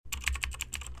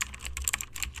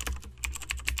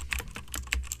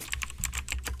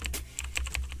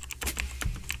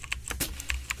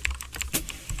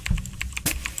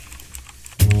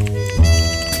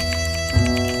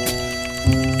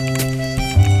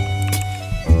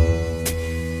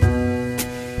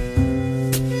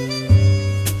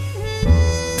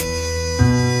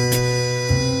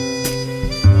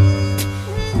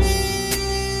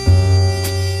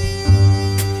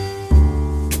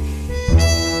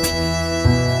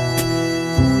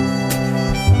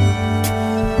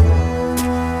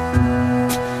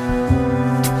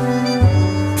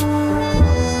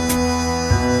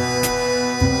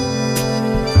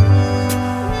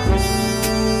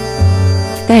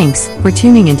Thanks for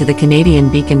tuning into the Canadian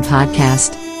Beacon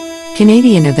podcast.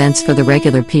 Canadian events for the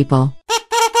regular people.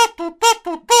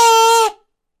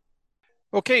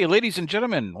 Okay, ladies and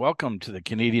gentlemen, welcome to the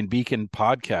Canadian Beacon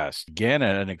podcast. Again,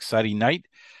 an exciting night.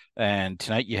 And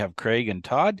tonight you have Craig and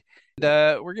Todd.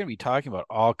 And, we're going to be talking about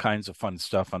all kinds of fun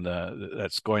stuff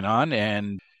that's going on,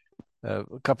 and a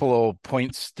couple of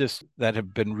points that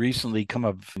have been recently come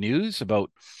of news about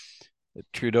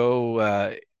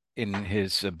Trudeau in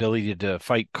his ability to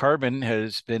fight carbon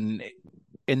has been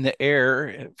in the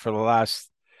air for the last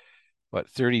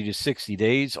 30 to 60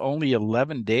 days. Only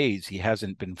 11 days he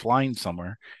hasn't been flying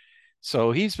somewhere.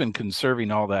 So he's been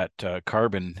conserving all that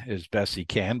carbon as best he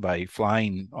can by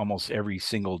flying almost every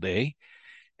single day.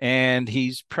 And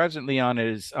he's presently on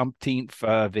his umpteenth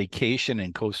vacation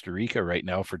in Costa Rica right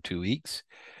now for 2 weeks.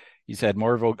 He's had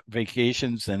more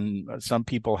vacations than some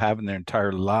people have in their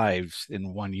entire lives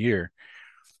in 1 year.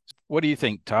 What do you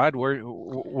think, Todd?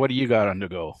 What do you got on the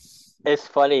go? It's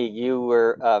funny.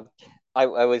 I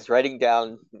was writing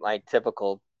down my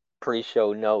typical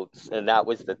pre-show notes, and that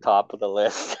was the top of the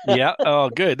list. Yeah. Oh,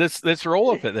 good. Let's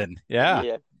roll with it then. Yeah.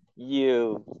 Yeah,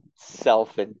 you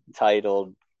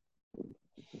self-entitled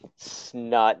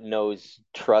snot-nosed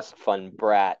trust fund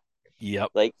brat.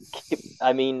 Yep. Like,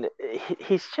 I mean,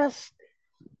 he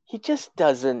just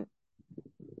doesn't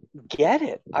get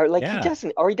it, or like Yeah.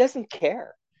 he doesn't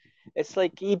care. It's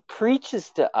like he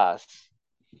preaches to us.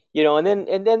 And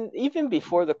then even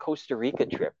before the Costa Rica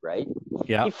trip, right?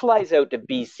 Yeah. He flies out to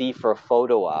BC for a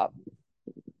photo op.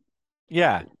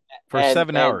 Yeah. For And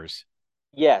 7 hours.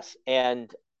 yes,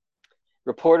 and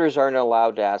reporters aren't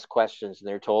allowed to ask questions, and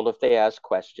they're told if they ask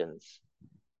questions,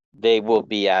 they will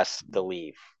be asked to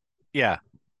leave. Yeah.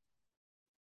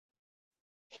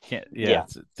 Yeah. Yeah.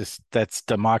 That's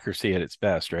democracy at its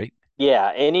best, right? Yeah,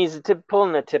 and he's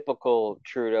pulling a typical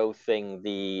Trudeau thing,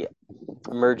 the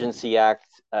Emergency Act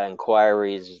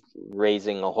inquiries,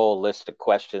 raising a whole list of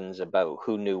questions about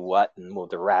who knew what and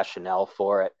the rationale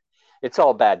for it. It's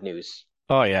all bad news.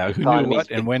 Oh yeah. The Who knew economy's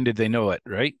what and when did they know it,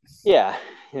 right? Yeah,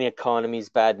 and the economy's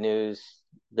bad news.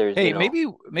 There's, Hey,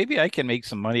 maybe I can make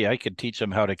some money. I could teach them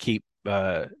how to keep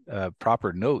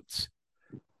proper notes.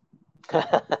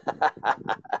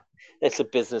 It's a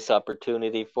business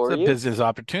opportunity It's for a you. business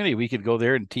opportunity. We could go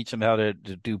there and teach them how to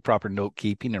do proper note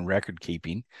keeping and record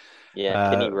keeping. Yeah,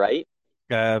 can Uh, he write?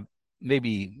 uh,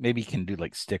 maybe can do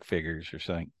like stick figures or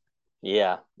something.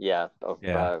 Yeah, yeah.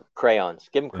 Yeah, Crayons.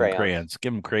 Give him and crayons. crayons.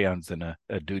 Give them crayons and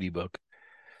a duty book.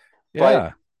 But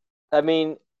Yeah, I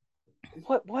mean,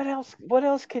 what else? What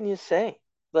else can you say?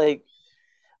 Like,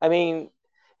 I mean,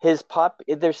 his pop.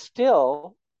 There's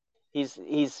still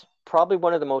he's probably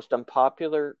one of the most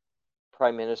unpopular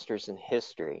prime ministers in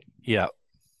history, yeah.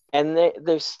 and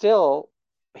there's still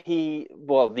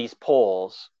these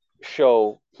polls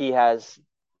show he has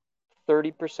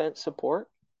 30% support.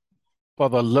 Well,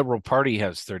 the Liberal Party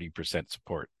has 30%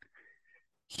 support.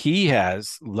 He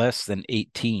has less than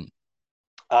 18.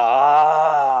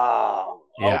 Oh,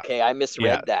 Yeah, okay. I yeah,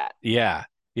 misread that. yeah,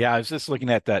 yeah. I was just looking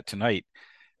at that tonight.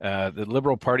 The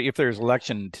Liberal Party, if there's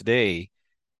election today,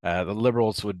 the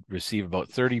Liberals would receive about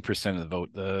 30% of the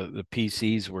vote. The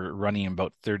PCs were running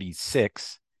about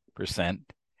 36%. And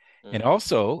Mm-hmm.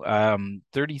 also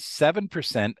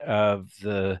 37% of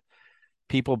the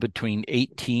people between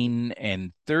 18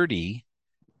 and 30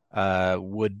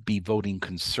 would be voting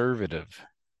conservative,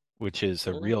 which is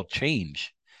a real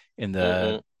change in the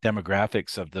Mm-hmm.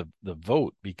 demographics of the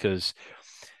vote, because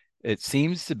it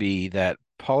seems to be that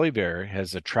Poilievre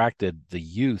has attracted the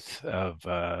youth of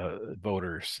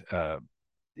voters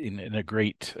in a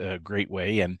great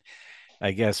way. And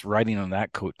I guess riding on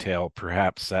that coattail,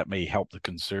 perhaps that may help the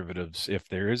Conservatives if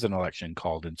there is an election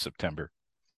called in September.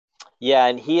 Yeah,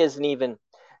 and he isn't even,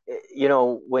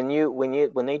 when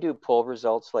they do poll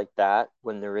results like that,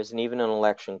 when there isn't even an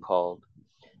election called,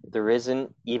 there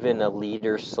isn't even a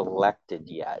leader selected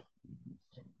yet.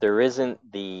 There isn't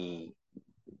the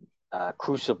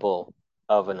crucible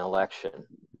of an election.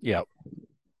 Yeah.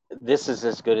 This is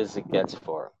as good as it gets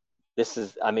for him. This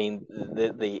is, I mean,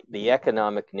 the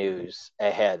economic news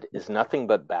ahead is nothing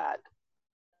but bad.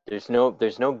 There's no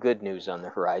good news on the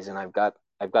horizon. I've got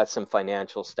some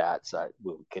financial stats that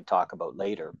we could talk about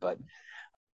later, but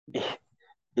you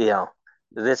know,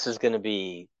 this is going to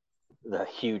be the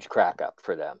huge crack up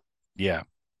for them. Yeah.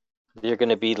 They're going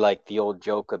to be like the old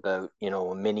joke about, a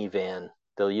minivan.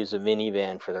 They'll use a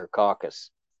minivan for their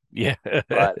caucus, Yeah.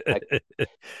 but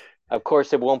of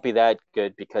course it won't be that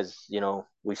good because,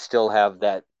 we still have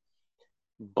that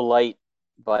blight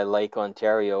by Lake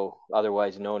Ontario,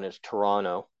 otherwise known as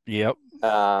Toronto, Yep.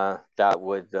 that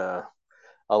would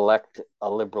elect a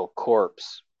liberal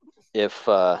corpse.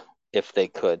 if they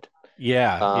could.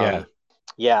 Yeah, yeah,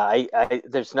 Yeah, I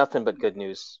there's nothing but good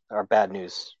news or bad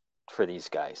news for these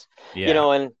guys.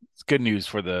 yeah. And It's good news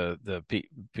for the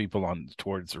people on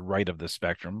towards the right of the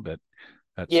spectrum, but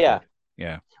that's yeah, good.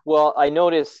 Yeah. well, I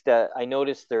noticed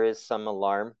there is some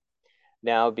alarm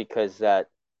now because that,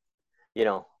 you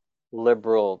know,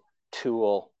 liberal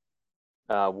tool,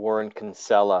 Warren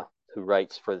Kinsella, who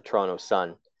writes for the Toronto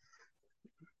Sun,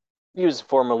 he was a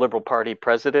former Liberal Party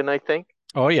president, I think,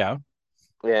 Oh yeah.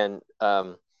 and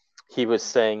he was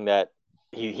saying that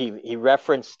he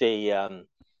referenced a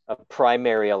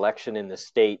primary election in the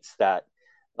states that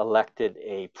elected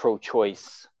a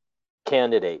pro-choice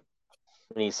candidate,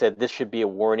 and he said this should be a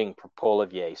warning for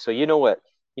Poilievre. So you know what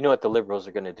the Liberals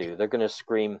are going to do? They're going to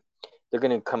scream, they're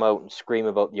going to come out and scream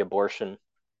about the abortion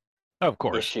Of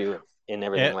course. issue and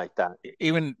everything Eh, like that.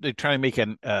 Even they're trying to make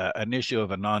an issue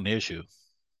of a non-issue.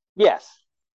 Yes,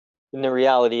 and the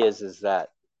reality is that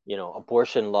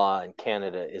abortion law in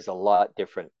Canada is a lot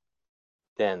different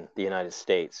than the United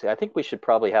States. I think we should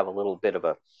probably have a little bit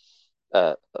of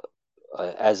uh,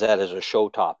 as that as a show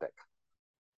topic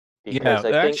Yeah, because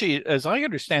I think actually, as I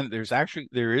understand it,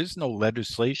 there is no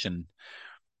legislation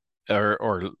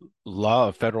or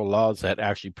law, federal laws that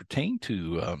actually pertain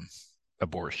to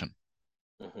abortion.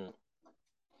 mhm.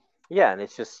 Yeah, and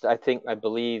it's just I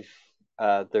believe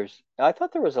I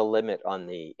thought there was a limit on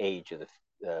the age of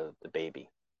the baby.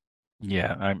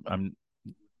 Yeah, I'm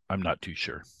not too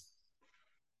sure.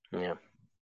 Yeah.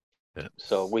 But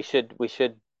So we should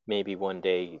maybe one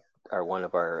day or one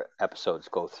of our episodes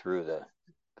go through the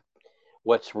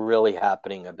what's really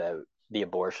happening about the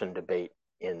abortion debate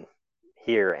in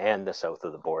here and the south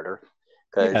of the border.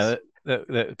 yeah, Because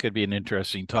that could be an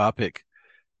interesting topic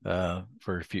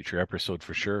for a future episode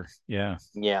for sure. Yeah.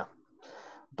 yeah,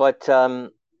 but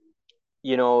him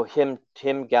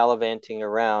gallivanting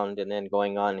around and then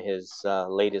going on his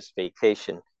latest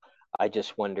vacation. I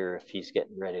just wonder if he's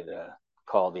getting ready to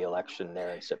call the election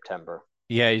there in September.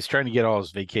 Yeah, he's trying to get all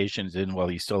his vacations in while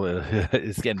he's still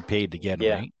is getting paid to get them,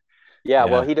 Yeah. right? Yeah,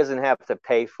 well, Yeah, he doesn't have to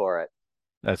pay for it.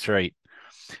 that's right.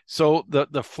 So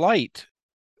the flight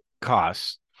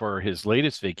costs for his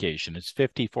latest vacation is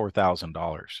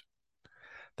 $54,000.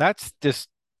 That's just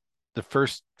the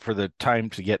first for the time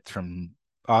to get from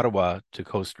Ottawa to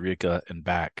Costa Rica and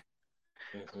back.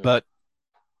 Hmm. But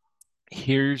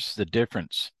here's the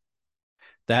difference.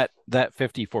 That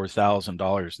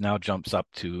 $54,000 now jumps up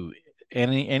to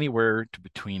anywhere to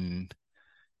between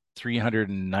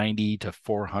 390 to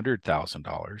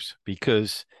 $400,000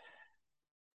 because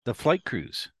the flight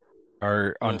crews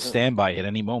are on Hmm. standby at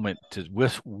any moment to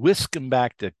whisk them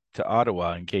back to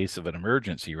Ottawa in case of an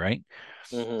emergency, right?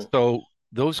 Hmm. So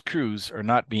those crews are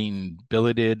not being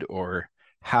billeted or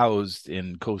housed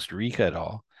in Costa Rica at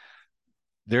all.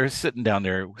 They're sitting down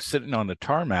there, sitting on the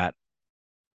tarmac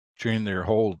during their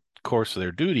whole course of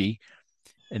their duty,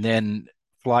 and then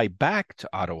fly back to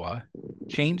Ottawa,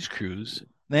 change crews,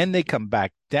 then they come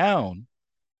back down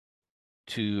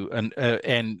to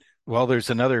and well, there's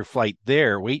another flight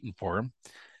there waiting for them.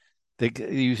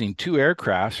 They're using two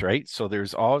aircrafts, right? So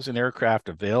there's always an aircraft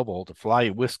available to fly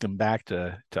and whisk them back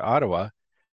to Ottawa.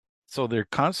 So they're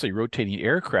constantly rotating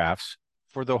aircrafts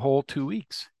for the whole 2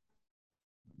 weeks.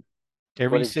 What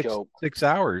Every a six joke. 6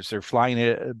 hours, they're flying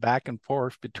it back and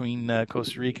forth between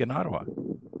Costa Rica and Ottawa.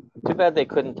 Too bad they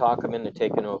couldn't talk him into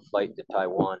taking a flight to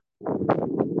Taiwan.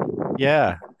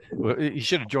 Yeah, well, you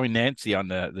should have joined Nancy on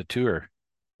the tour.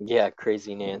 Yeah,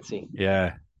 crazy Nancy. Yeah,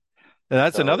 and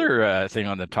that's So another thing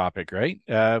on the topic, right?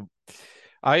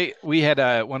 We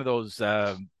had one of those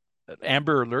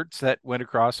Amber Alerts that went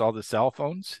across all the cell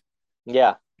phones.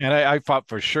 yeah, And I thought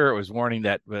for sure it was warning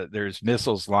that there's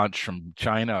missiles launched from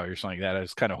China or something like that. I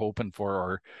was kind of hoping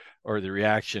for, or the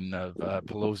reaction of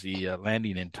Pelosi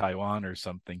landing in Taiwan or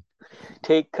something.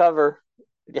 take cover.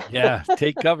 Yeah,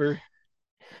 take cover.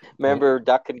 Oh, Remember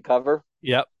duck and cover?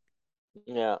 yep.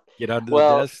 Yeah. Get under the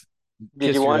Well, desk, did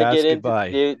you kiss your want to ass get into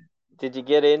goodbye. did you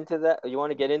get into that? You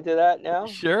want to get into that now?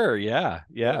 Sure. Yeah.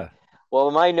 Yeah. Yeah.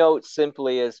 Well, my note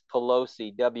simply is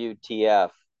Pelosi,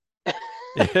 WTF.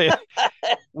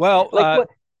 Well, Like what?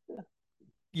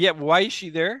 yeah. Why is she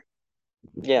there?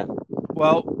 Yeah.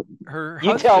 Well, her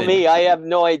You tell husband. me. I have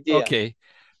no idea. Okay,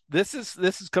 this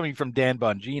is coming from Dan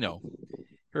Bongino.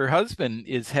 Her husband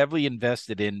is heavily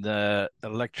invested in the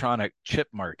electronic chip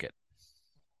market.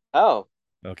 Oh,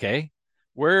 Okay.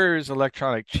 Where is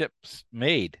electronic chips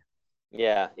made?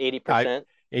 yeah, 80%.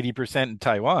 80% in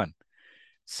Taiwan.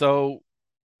 So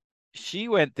she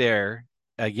went there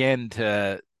again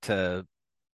to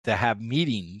have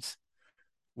meetings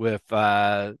with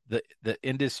the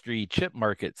industry chip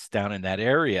markets down in that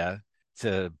area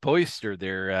to bolster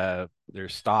their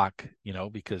stock,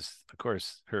 because of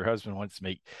course her husband wants to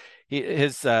make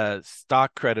his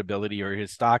stock credibility, or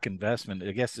his stock investment,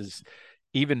 I guess, is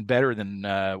even better than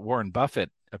Warren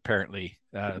Buffett, apparently.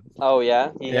 Oh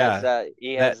yeah, Yeah, he that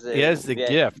has he has the the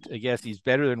gift. I guess he's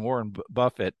better than Warren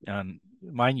Buffett.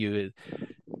 Mind you,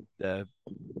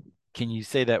 can you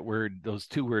say that word? Those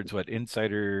two words? What,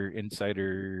 insider?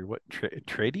 What,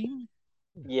 trading?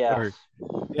 yes. Or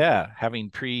yeah, having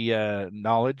pre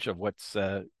knowledge of what's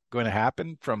going to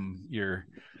happen from your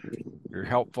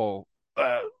helpful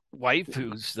wife,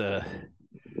 who's the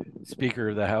Speaker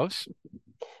of the House.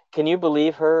 Can you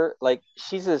believe her? Like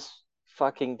she's as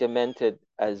fucking demented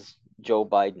as Joe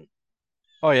Biden.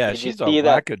 Oh yeah, Did you she's a see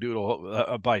that?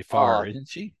 wackadoodle by far, Oh isn't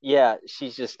she? yeah,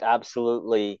 she's just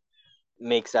absolutely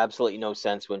makes absolutely no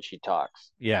sense when she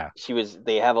talks. Yeah.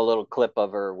 They have a little clip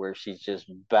of her where she's just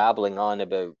babbling on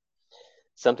about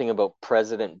something about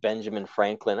President Benjamin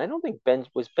Franklin. I don't think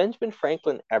was Benjamin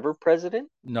Franklin ever president?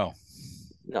 No.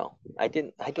 No, I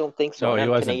don't think so. No, And he I'm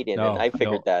wasn't. Canadian and No, I no.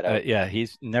 figured that out. Yeah,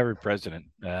 he's never president.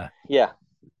 Yeah.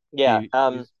 Yeah.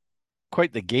 He's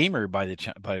quite the gamer by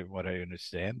what I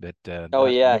understand, but Oh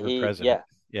yeah, never president.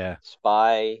 yeah. Yeah.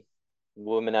 Spy,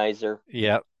 womanizer,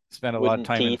 Yeah. Spent a lot of wooden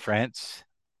time in teeth. France.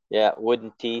 Yeah,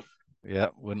 wooden teeth. Yeah,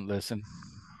 wouldn't listen.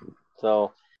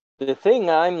 So the thing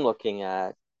I'm looking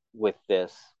at with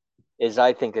this is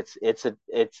I think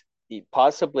it's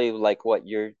possibly like what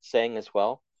you're saying as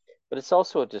well, but it's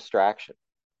also a distraction.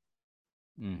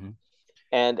 Hmm.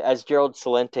 And as Gerald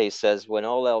Celente says, when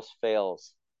all else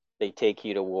fails, they take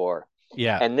you to war.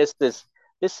 Yeah. And this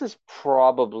is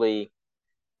probably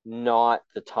not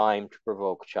the time to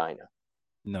provoke China.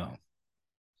 No.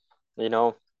 You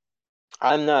know,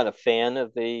 I'm not a fan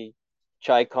of the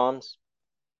Chi-Coms.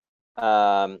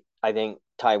 I think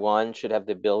Taiwan should have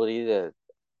the ability to,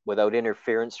 without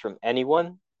interference from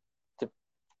anyone, to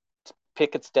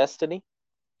pick its destiny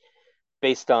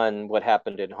based on what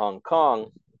happened in Hong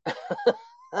Kong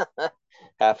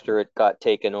after it got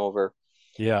taken over.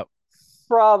 Yeah.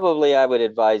 Probably I would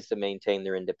advise to maintain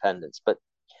their independence, but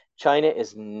China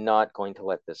is not going to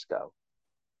let this go.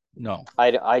 No.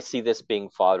 I see this being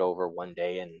fought over one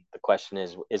day, and the question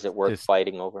is it worth Just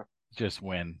fighting over? just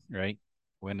when, right?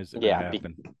 When is it going to Yeah,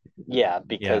 happen? yeah, Yeah.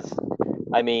 because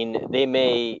I mean they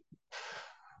may.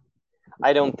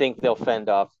 I don't think they'll fend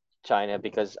off China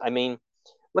because I mean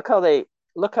look how they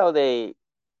look how they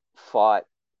fought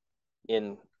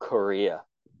in Korea.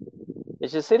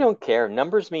 It's just they don't care.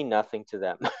 Numbers mean nothing to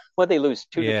them. What they lose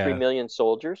 2 to 3 Yeah. million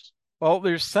soldiers. Well,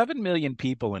 there's 7 million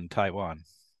people in Taiwan,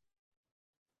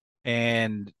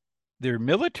 and their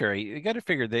military. You got to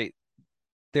figure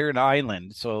they're an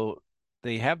island, so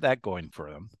they have that going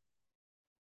for them.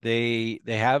 They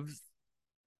have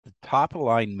the top of the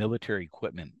line military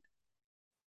equipment,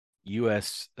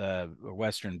 U.S. Or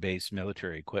Western based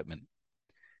military equipment.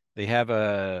 They have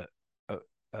a,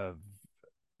 a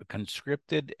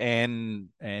conscripted and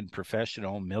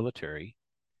professional military.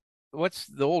 What's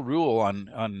the old rule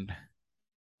on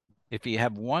if you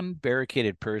have one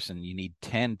barricaded person, you need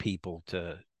 10 people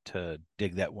to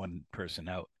dig that one person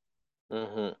out,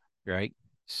 Mm-hmm. right?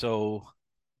 So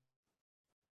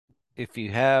if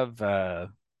you have 1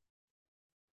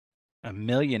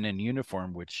 million in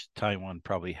uniform, which Taiwan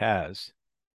probably has,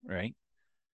 right?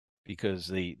 Because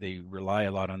they rely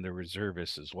a lot on their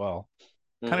reservists as well,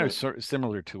 kind of Mm-hmm.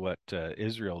 similar to what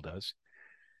Israel does.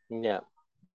 Yeah.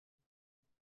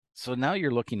 So now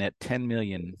you're looking at 10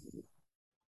 million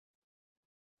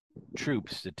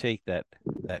troops to take that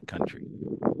country.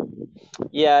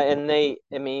 Yeah, and I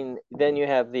mean, then you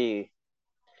have the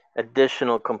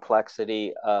additional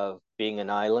complexity of being an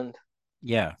island.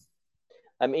 Yeah,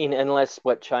 I mean, unless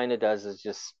what China does is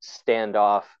just stand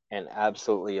off and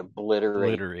absolutely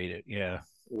obliterate obliterate it. Yeah,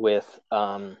 with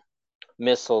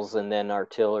missiles and then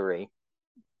artillery.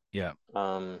 yeah,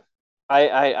 Um,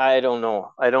 I don't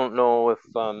know. I don't know if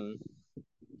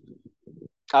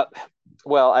uh,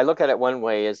 well, I look at it one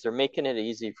way is they're making it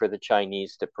easy for the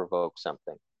Chinese to provoke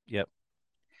something. yep,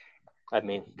 I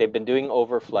mean, they've been doing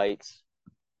overflights.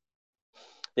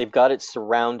 They've got it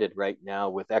surrounded right now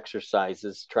with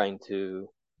exercises trying to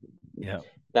yeah.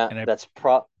 that And that's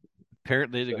pro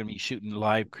apparently they're going to be shooting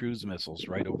live cruise missiles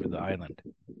right over the island.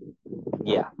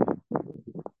 yeah.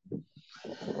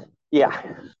 Yeah.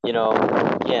 You know,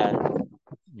 yeah.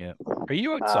 Yeah. Are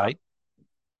you Um outside?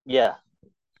 yeah.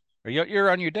 You're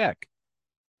on your deck?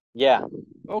 Yeah.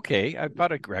 Okay, I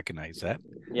thought I recognized that.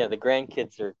 Yeah, the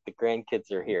grandkids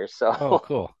are here. Oh, So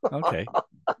cool. Okay.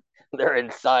 they're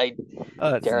inside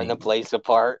Oh, that's tearing neat. the place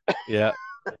apart. Yeah.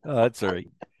 Oh, that's all right.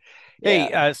 Hey,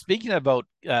 Yeah. speaking about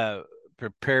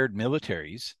prepared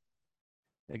militaries,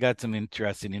 I got some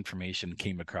interesting information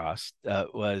came across,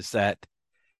 was that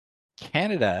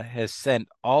Canada has sent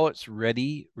all its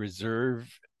ready reserve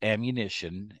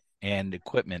ammunition and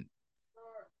equipment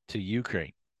to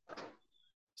Ukraine.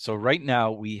 So right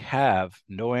now we have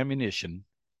no ammunition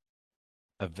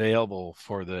available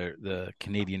for the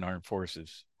Canadian Armed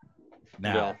Forces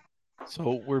now. Yeah.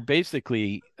 So we're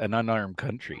basically an unarmed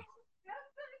country.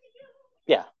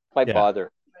 Yeah. Why Yeah.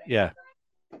 bother? Yeah.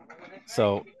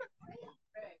 So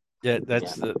yeah,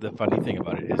 that's the funny thing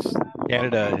about it is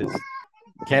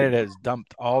Canada has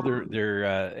dumped all their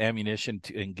ammunition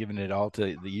and given it all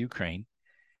to the Ukraine,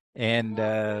 and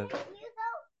out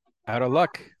of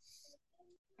luck.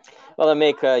 Well, to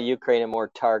make Ukraine a more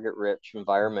target-rich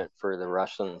environment for the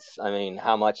Russians. I mean,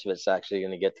 how much of it's actually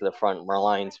going to get to the front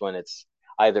lines when it's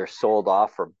either sold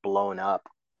off or blown up?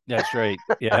 That's right.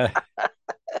 Yeah.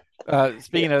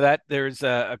 Speaking of that, there's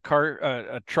a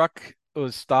truck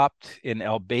was stopped in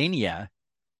Albania,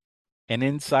 and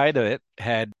inside of it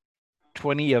had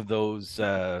 20 of those.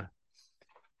 What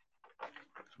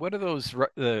are those?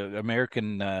 The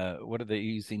American. What are they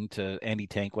using to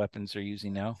anti-tank weapons? They're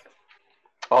using now.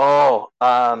 Oh,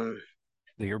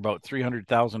 They're about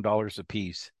 $300,000 a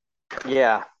piece.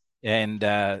 Yeah. And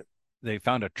they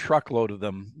found a truckload of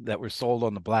them that were sold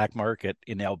on the black market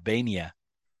in Albania.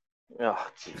 Oh,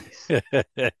 jeez.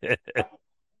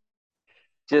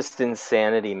 Just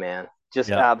insanity, man. Just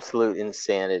absolute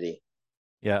insanity.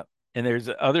 Yeah. And there's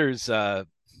others.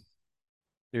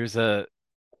 There's a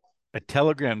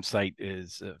Telegram site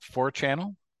is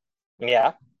 4channel.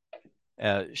 Yeah.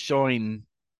 Showing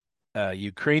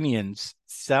Ukrainians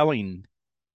selling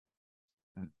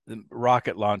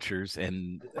rocket launchers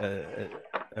and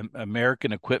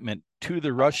American equipment to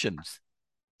the Russians.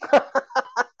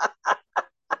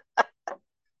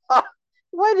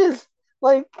 What is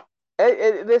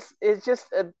this is just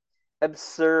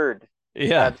absurd.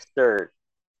 Yeah. Absurd.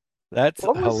 That's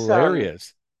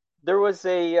hilarious. There was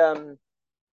a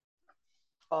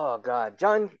oh God,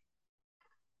 John,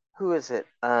 who is it?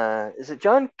 Is it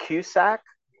John Cusack,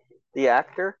 the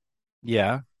actor?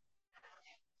 Yeah.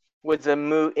 Was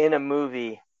in a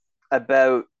movie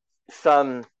about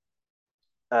some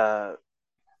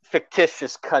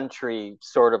fictitious country,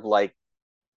 sort of like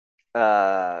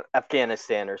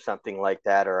Afghanistan or something like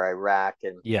that, or Iraq,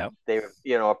 and they,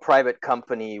 a private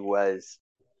company was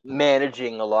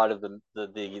managing a lot of the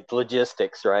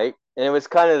logistics, right? And it was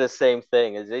kind of the same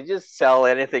thing, as they just sell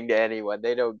anything to anyone.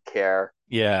 They don't care.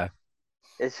 Yeah.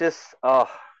 It's just like,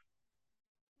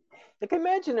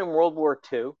 imagine in World War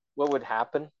II what would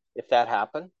happen if that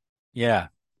happened. Yeah.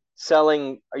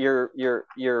 Selling your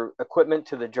equipment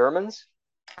to the Germans.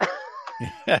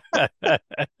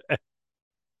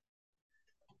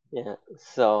 Yeah.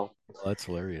 So that's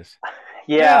hilarious.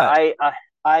 Yeah.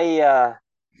 I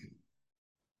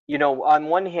on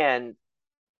one hand,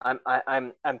 I'm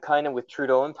kind of with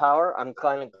Trudeau in power. I'm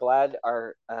kind of glad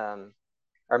our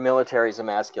military is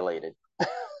emasculated.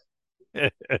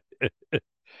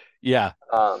 Yeah.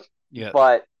 Yeah.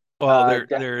 But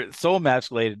they're so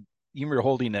emasculated. Even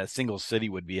holding a single city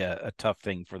would be a tough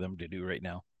thing for them to do right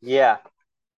now. Yeah.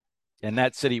 And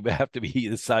that city would have to be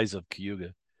the size of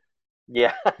Cayuga.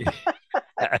 Yeah.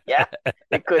 Yeah.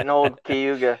 They couldn't hold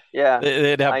Cayuga. Yeah.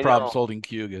 They'd have problems holding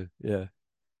Cayuga. Yeah.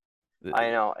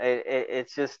 I know.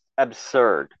 It's just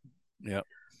absurd. Yeah.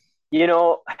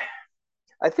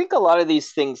 I think a lot of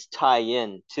these things tie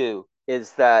in too,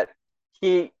 is that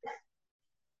he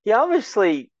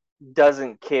obviously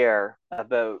doesn't care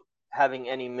about having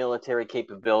any military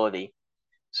capability.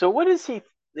 So what is he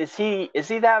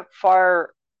that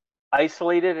far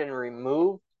isolated and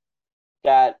removed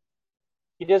that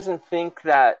he doesn't think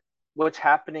that what's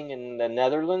happening in the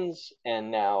Netherlands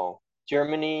and now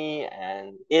Germany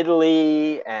and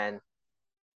Italy and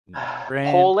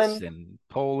France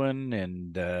Poland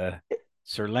and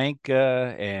Sri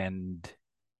Lanka and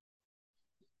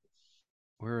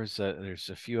there's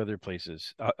a few other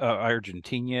places,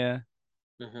 Argentina.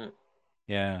 Mm-hmm.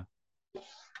 Yeah,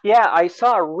 I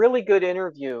saw a really good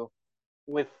interview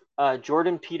with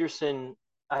Jordan Peterson.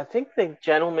 I think the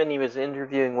gentleman he was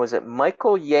interviewing, was it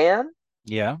Michael Yan?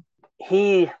 Yeah.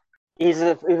 He's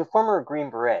a former Green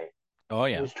Beret. Oh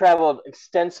yeah. He's traveled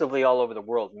extensively all over the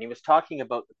world, and he was talking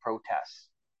about the protests.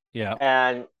 Yeah.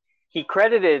 And he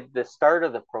credited the start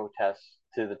of the protests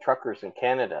to the truckers in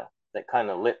Canada that kind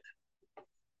of lit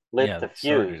the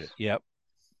fuse. Yep.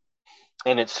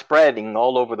 And it's spreading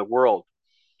all over the world.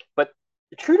 But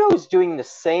Trudeau is doing the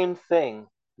same thing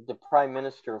the Prime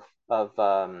Minister of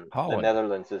the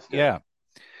Netherlands is doing. Yeah.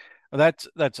 Well,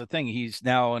 that's the thing. He's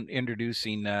now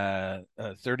introducing a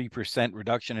 30%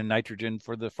 reduction in nitrogen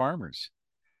for the farmers,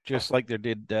 just like they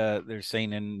did. They're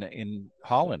saying in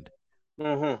Holland.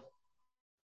 Mm-hmm.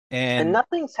 And And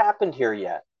nothing's happened here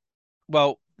yet.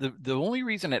 well, the only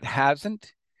reason it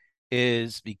hasn't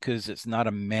is because it's not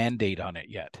a mandate on it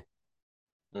yet.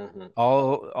 Mm-hmm.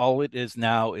 All it is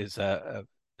now is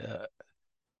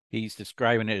he's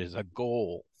describing it as a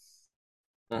goal.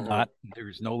 Mm-hmm. Not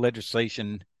there's no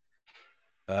legislation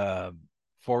uh,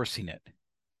 forcing it.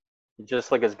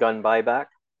 Just like his gun buyback.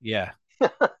 Yeah.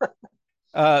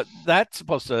 That's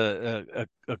supposed to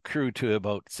accrue to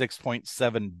about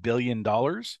 $6.7 billion if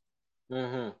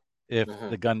Mm-hmm.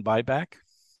 the gun buyback.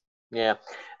 Yeah,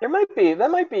 that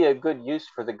might be a good use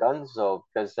for the guns though,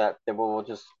 because that they will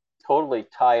just totally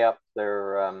tie up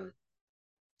their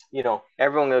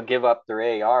everyone will give up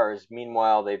their ARs.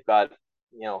 Meanwhile, they've got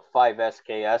five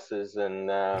SKSs and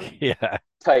Yeah.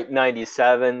 Type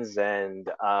 97s and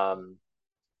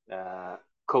uh,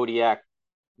 Kodiak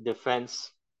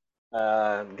defense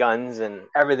guns and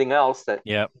everything else that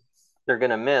Yeah. they're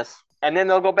gonna miss, and then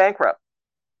they'll go bankrupt.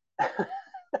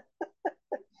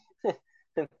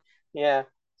 Yeah,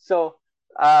 so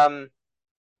um,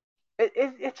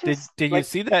 it's just Did you like.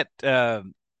 see that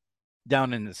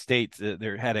down in the States?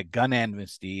 There had a gun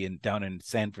amnesty and down in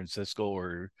San Francisco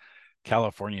or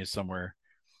California somewhere,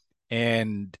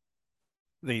 and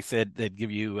they said they'd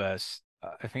give you I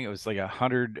think it was like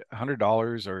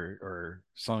 $100 or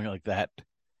something like that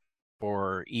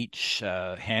for each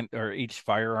hand or each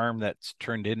firearm that's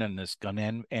turned in on this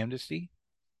gun amnesty.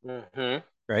 Mm-hmm.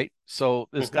 Right. So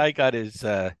this Mm-hmm. guy got his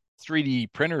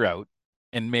 3D printer out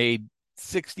and made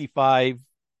 65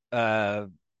 uh,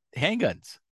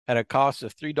 handguns at a cost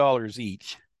of $3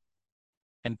 each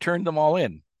and turned them all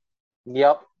in.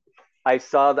 Yep, I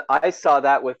saw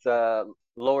that with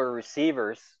lower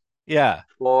receivers Yeah.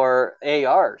 for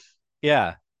ARs.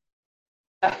 Yeah.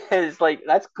 It's like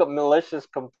that's malicious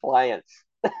compliance.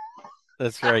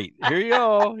 That's right. Here you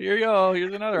go. Here you go.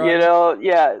 Here's another You one. know,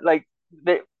 yeah, like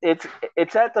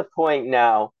it's at the point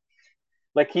now,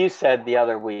 like you said the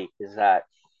other week, is that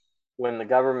when the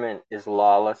government is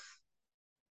lawless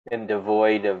and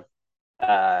devoid of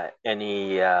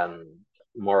any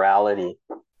morality,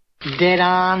 Dead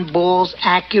on, balls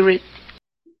accurate.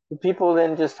 people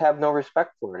then just have no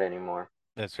respect for it anymore.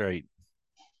 That's right.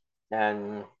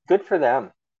 And good for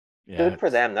them. Yeah. Good for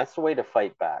them. That's the way to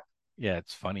fight back.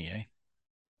 It's funny, eh?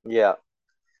 Yeah.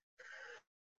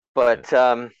 But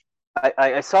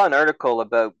I saw an article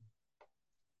about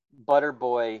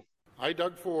Butterboy. Hi,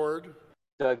 Doug Ford.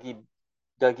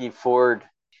 Dougie Ford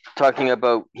talking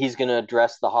about he's going to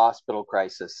address the hospital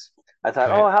crisis. I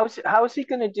thought, Okay. oh, how's he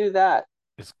going to do that?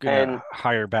 It's going And to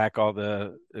hire back all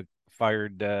the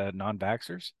fired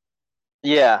non-vaxxers.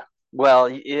 yeah, well,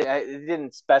 it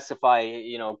didn't specify.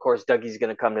 Of course, Dougie's going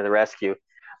to come to the rescue.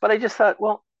 But I just thought,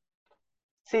 well,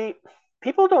 see,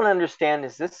 people don't understand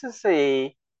this is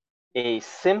a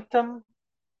symptom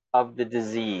of the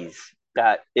disease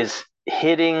that is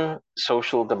hitting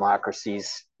social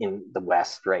democracies in the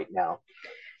West right now.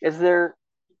 Is their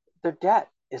debt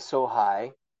is so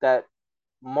high that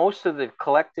most of the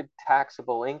collected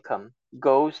taxable income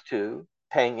goes to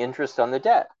paying interest on the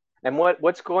debt. And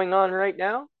what's going on right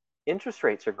now? Interest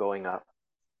rates are going up.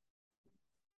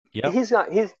 Yep. He's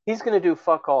going to do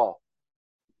fuck all.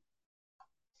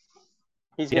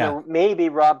 He's going Yeah. to maybe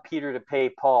rob Peter to pay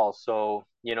Paul. So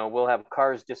we'll have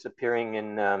cars disappearing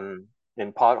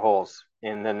in potholes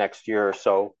in the next year or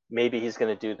so. Maybe he's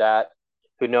going to do that.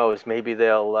 Who knows? Maybe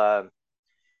they'll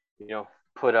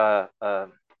put a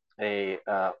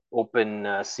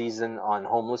open season on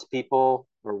homeless people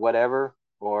or whatever,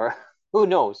 or who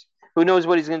knows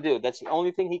what he's going to do. That's the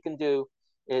only thing he can do,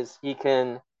 is he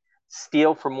can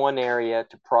steal from one area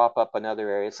to prop up another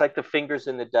area. It's like the fingers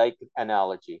in the dike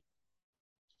analogy.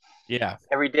 Yeah.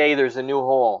 Every day there's a new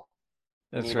hole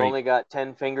and That's you've right. only got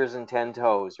 10 fingers and 10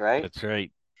 toes, right? That's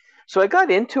right. So I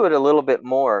got into it a little bit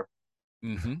more,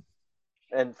 Mm-hmm.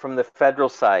 and from the federal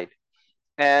side,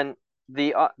 and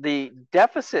the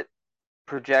deficit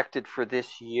projected for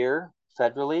this year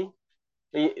federally,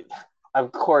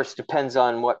 of course, depends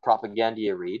on what propaganda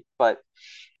you read, but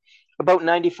about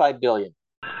 95 billion.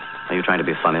 Are you trying to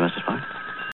be funny, Mr. Spock?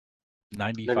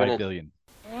 95 billion.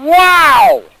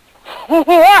 Wow!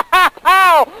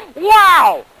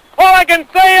 Wow! All I can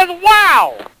say is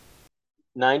wow!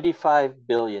 95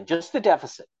 billion, just the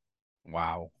deficit.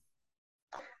 Wow.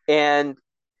 And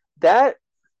that,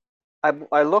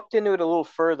 I looked into it a little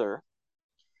further.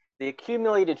 The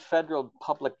accumulated federal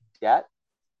public debt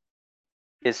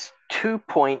is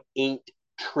 $2.8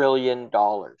 trillion.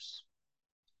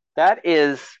 That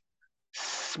is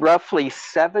roughly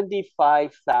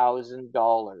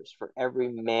 $75,000 for every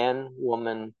man,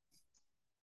 woman,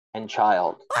 and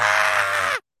child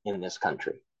in this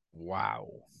country. Wow.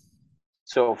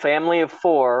 So a family of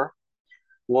four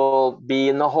will be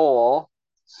in the hole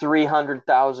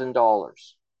 $300,000.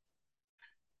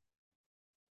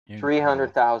 Incredible.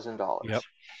 $300,000. Yep.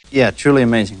 Yeah, truly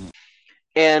amazing.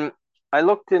 And I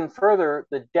looked in further,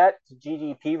 the debt to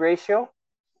GDP ratio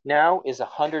now is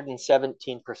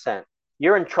 117%.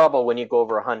 You're in trouble when you go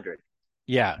over 100.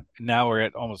 Yeah. Now we're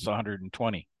at almost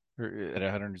 120 or at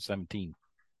 117.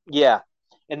 Yeah.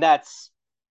 And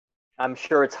I'm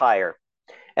sure it's higher.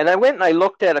 And I went and I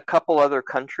looked at a couple other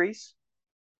countries.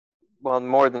 Well,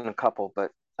 more than a couple,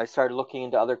 but I started looking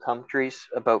into other countries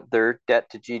about their debt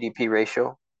to GDP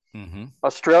ratio. Mm-hmm.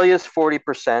 Australia's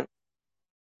 40%,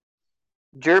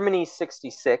 Germany's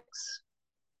 66,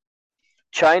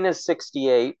 China's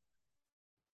 68,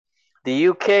 the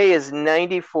UK is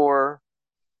 94,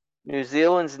 New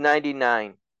Zealand's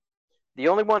 99. The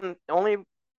only one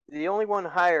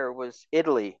higher was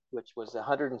Italy, which was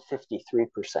 153%.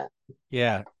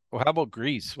 Yeah. Well, how about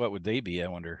Greece? What would they be? I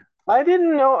wonder. I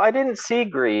didn't know. I didn't see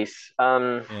Greece.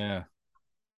 Yeah.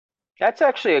 That's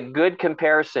actually a good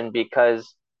comparison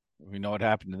because, We know what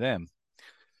happened to them.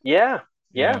 yeah,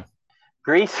 Yeah.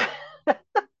 Greece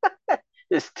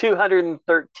is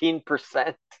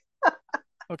 213%.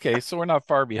 Okay. So we're not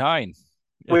far behind.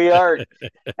 We are,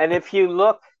 and if you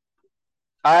look,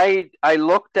 I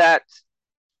looked at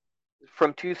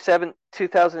from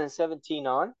 2017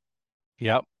 on.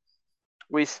 Yep.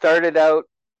 We started out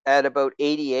at about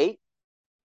 88,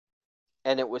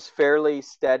 and it was fairly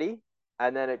steady,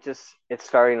 and then it's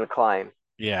starting to climb.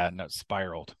 Yeah. And that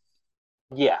spiraled.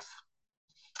 Yes,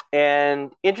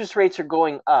 and interest rates are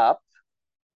going up.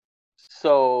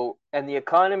 So, and the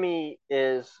economy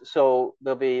is, so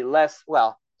there'll be less,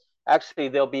 well, actually,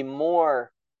 there'll be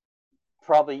more,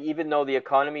 probably, even though the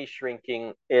economy is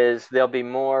shrinking, there'll be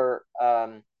more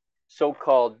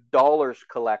so-called dollars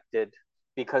collected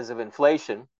because of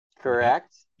inflation,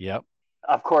 correct? Yep.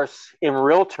 Of course, in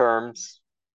real terms,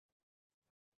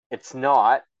 it's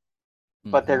not,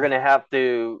 but they're Mm-hmm. going to have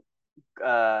to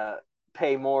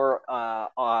pay more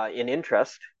in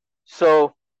interest.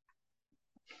 So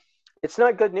it's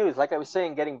not good news. Like I was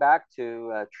saying, getting back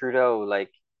to Trudeau, like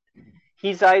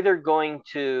he's either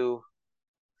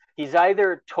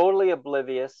totally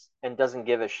oblivious and doesn't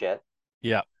give a shit,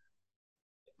 Yeah.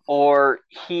 or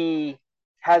he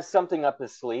has something up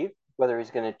his sleeve, whether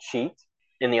he's going to cheat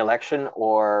in the election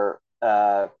or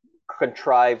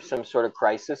contrive some sort of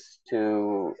crisis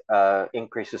to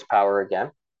increase his power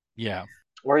again, Yeah.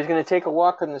 or he's going to take a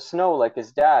walk in the snow like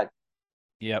his dad.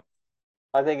 Yep.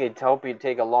 I think he'd hope he'd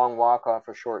take a long walk off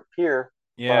a short pier.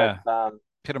 Yeah. But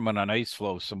Put them on an ice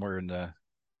floe somewhere in the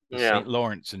yeah, St.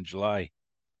 Lawrence in July.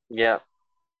 yeah.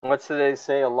 What's do they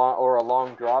say? A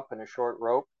long drop and a short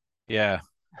rope. Yeah.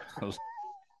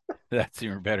 That's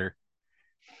even better.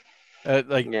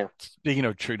 Like Yeah. speaking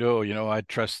of Trudeau, I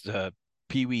trust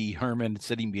Pee Wee Herman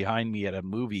sitting behind me at a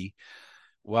movie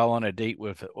while on a date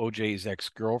with OJ's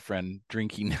ex-girlfriend,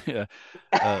 drinking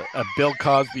a Bill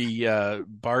Cosby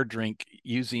bar drink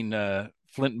using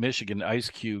Flint, Michigan ice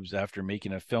cubes after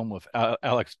making a film with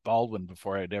Alex Baldwin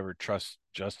before I'd ever trust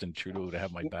Justin Trudeau to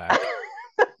have my back.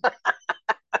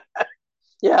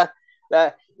 Yeah.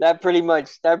 That pretty much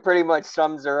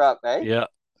sums her up, eh? Yeah.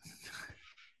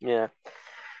 Yeah.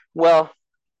 Well,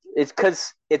 it's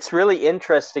because it's really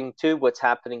interesting too. What's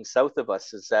happening south of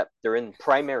us is that they're in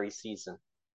primary season,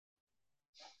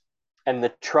 and the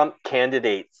Trump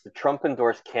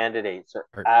endorsed candidates are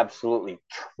absolutely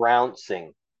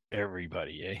trouncing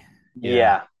Everybody, eh?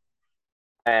 Yeah.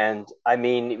 And I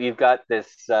mean, you've got this,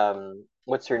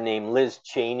 what's her name? Liz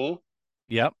Cheney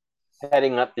Yep.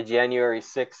 heading up the January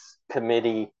 6th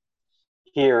committee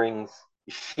hearings.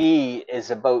 She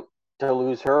is about to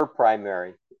lose her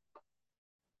primary.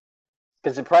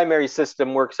 Because the primary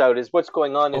system works out is what's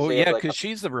going on is Oh, they yeah, have like because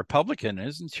she's the Republican,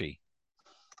 isn't she?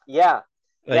 yeah.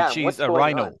 Like Yeah. she's What's a going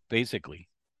rhino, on? basically.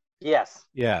 Yes.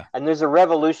 Yeah. And there's a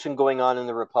revolution going on in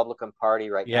the Republican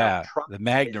Party right now. Yeah. Trump The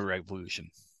Magna is,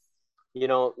 Revolution.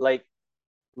 like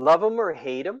love him or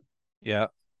hate him, Yeah.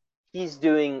 he's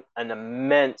doing an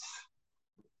immense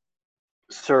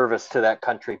service to that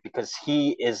country because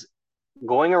he is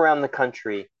going around the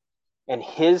country and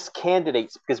his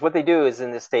candidates, because what they do is in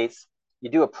the States, you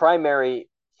do a primary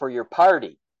for your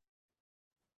party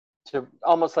to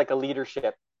almost like a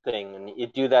leadership thing. And you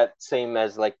do that same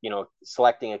as like,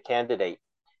 selecting a candidate.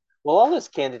 Well, all his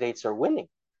candidates are winning.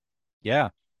 Yeah.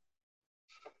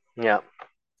 Yeah.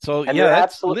 So And yeah, they're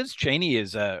that's absolute. Liz Cheney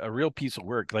is a real piece of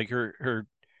work. Like her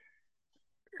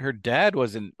dad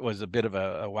was a bit of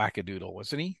a wackadoodle,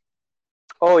 wasn't he?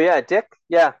 Oh yeah, Dick.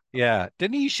 Yeah. Yeah,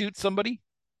 didn't he shoot somebody?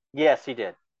 Yes, he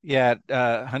did. Yeah,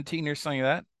 hunting or something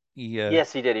like that. He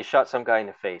Yes, he did. He shot some guy in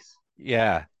the face.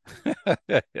 yeah.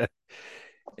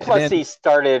 And Plus, then he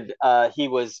started. He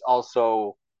was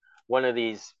also one of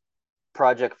these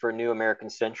Project for New American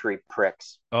Century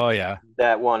pricks oh yeah.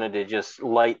 that wanted to just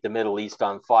light the Middle East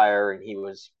on fire, and he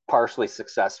was partially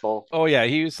successful. Oh yeah,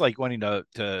 he was like wanting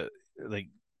to like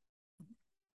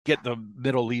get the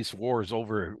Middle East wars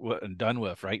over and done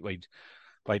with, right?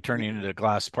 By turning it into a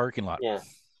glass parking lot. Yeah.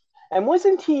 And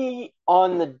wasn't he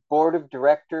on the board of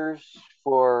directors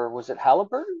for, was it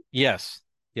Halliburton? Yes.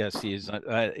 Yes, he's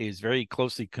very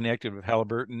closely connected with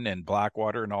Halliburton and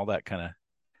Blackwater and all that kind of.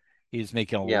 He's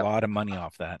making a Yeah. lot of money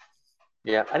off that.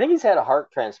 Yeah. I think he's had a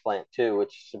heart transplant too,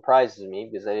 which surprises me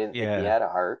because I didn't think he Yeah. had a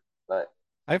heart. But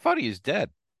I thought he was dead.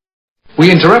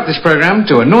 We interrupt this program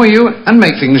to annoy you and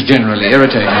make things generally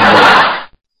irritating.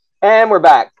 and we're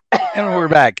back. And we're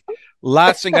back.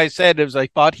 Last thing I said is I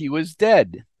thought he was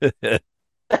dead.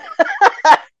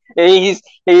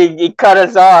 He cut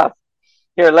us off.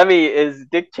 Here, is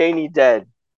Dick Cheney dead?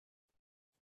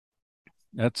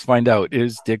 Let's find out.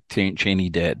 Is Dick Cheney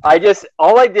dead?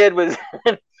 All I did was,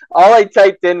 all I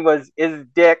typed in was, is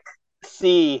Dick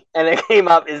C? And it came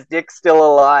up, is Dick still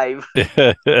alive?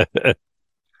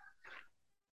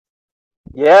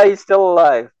 Yeah, he's still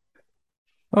alive.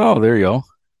 Oh, there you go.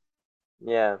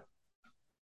 Yeah.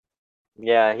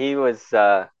 Yeah, he was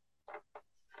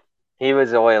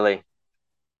oily.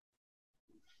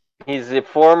 He's the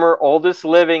former oldest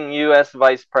living U.S.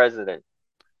 vice president.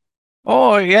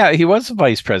 Oh, yeah, he was the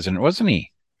vice president, wasn't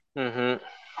he? Mm-hmm.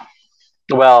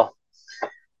 Well,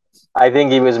 I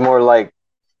think he was more like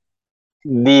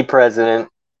the president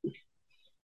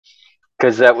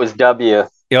because that was W.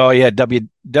 Oh, yeah,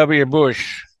 W.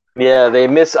 Bush. Yeah, they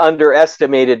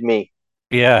underestimated me.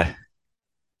 Yeah.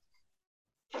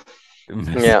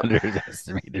 Yeah.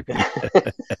 Underestimated me.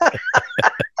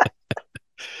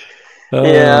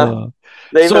 Yeah.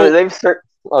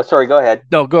 Oh, sorry, go ahead.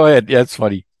 No, go ahead. Yeah, it's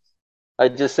funny. I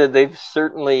just said they've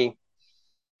certainly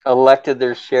elected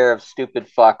their share of stupid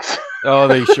fucks. Oh,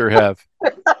 they sure have.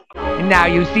 Now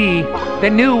you see, the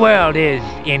new world is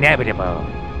inevitable.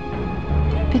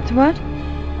 It's what?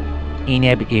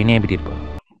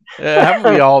 Inevitable.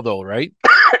 Haven't we all, though, right?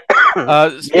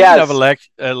 Speaking Yes. of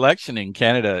election in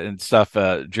Canada and stuff,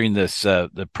 during this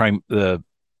the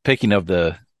picking of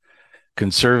the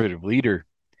conservative leader,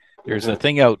 there's a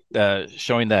thing out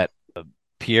showing that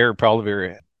Pierre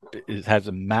Poilievre has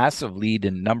a massive lead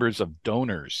in numbers of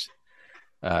donors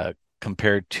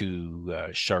compared to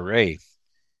Charest.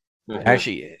 Mhm.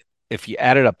 Actually, if you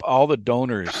added up all the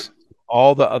donors,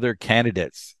 all the other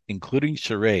candidates, including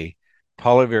Charest,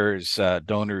 Poilievre's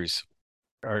donors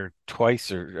are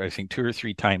twice, or I think 2 or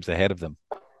 3 times ahead of them.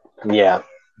 Yeah.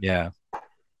 Yeah.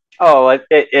 Oh,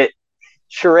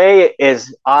 Charest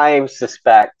is, I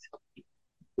suspect,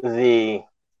 the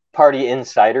party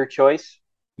insider choice.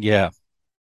 Yeah.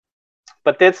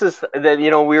 But this is that,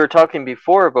 we were talking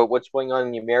before about what's going on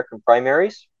in the American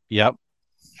primaries. Yep.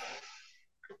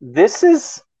 This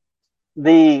is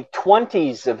the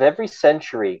 20s of every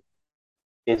century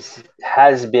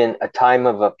has been a time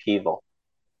of upheaval.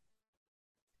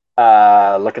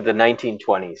 Look at the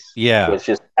 1920s. Yeah. It was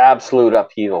just absolute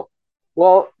upheaval.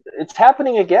 Well, it's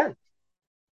happening again.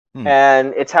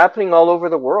 And it's happening all over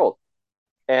the world.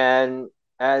 And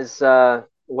as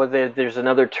there's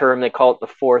another term, they call it the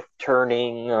fourth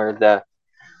turning or the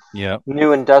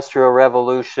new industrial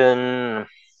revolution,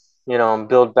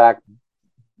 build back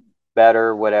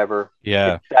better, whatever.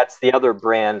 Yeah. That's the other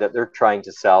brand that they're trying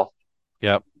to sell.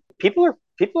 Yep. People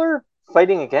are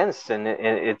fighting against, and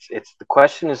it's the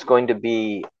question is going to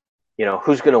be,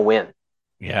 who's going to win?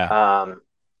 Yeah.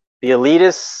 The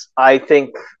elitists, I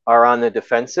think, are on the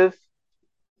defensive.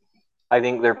 I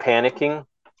think they're panicking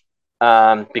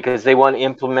because they want to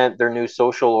implement their new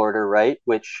social order, right?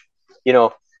 Which,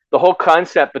 the whole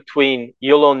concept between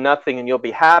you'll own nothing and you'll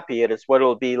be happy, it is what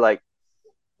it'll be like.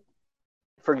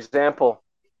 For example,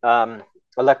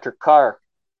 electric car.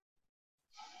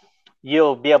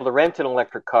 You'll be able to rent an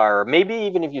electric car, or maybe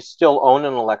even if you still own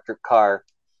an electric car,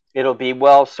 it'll be,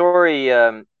 well, sorry,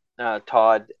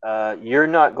 Todd, you're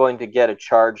not going to get a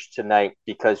charge tonight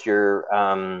because your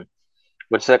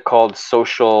what's that called?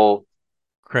 Social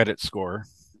credit score.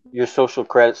 Your social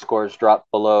credit scores dropped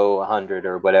below 100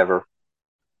 or whatever.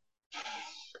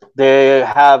 They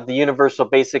have the universal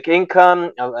basic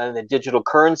income and the digital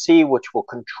currency, which will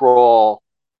control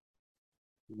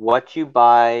what you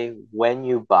buy, when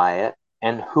you buy it,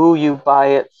 and who you buy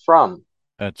it from.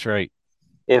 That's right.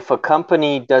 If a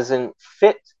company doesn't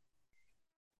fit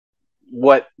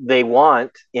what they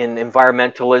want in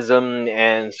environmentalism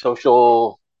and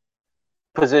social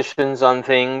positions on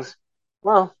things,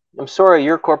 well, I'm sorry,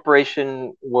 your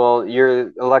corporation will,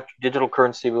 your digital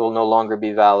currency will no longer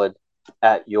be valid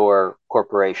at your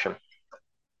corporation.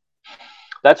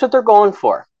 That's what they're going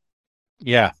for.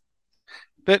 Yeah.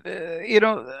 But,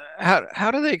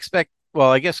 how do they expect? Well,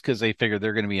 I guess because they figure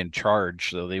they're going to be in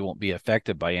charge, so they won't be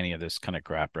affected by any of this kind of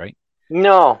crap, right?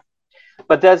 No,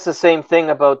 but that's the same thing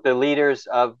about the leaders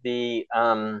of the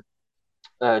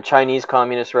Chinese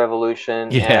Communist Revolution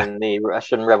Yeah. and the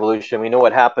Russian Revolution. We know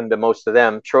what happened to most of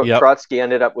them. Yep. Trotsky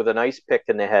ended up with an ice pick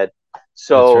in the head. That's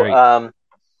So, right.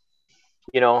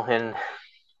 And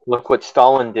look what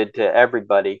Stalin did to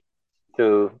everybody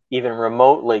who even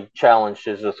remotely challenged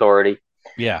his authority.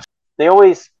 Yeah. They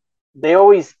always,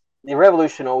 the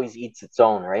revolution always eats its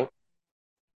own, right?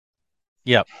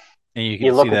 Yep. And you can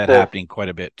You see look at that happening quite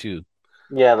a bit too.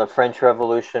 the French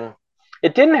Revolution.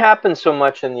 It didn't happen so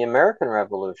much in the American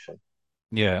Revolution.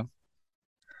 Yeah.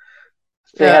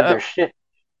 They had their shit.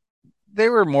 They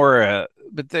were more,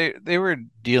 but they were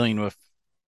dealing with.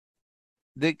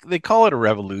 They call it a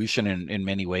revolution in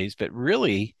many ways, but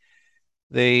really,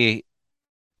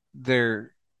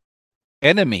 their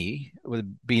enemy,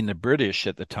 with being the British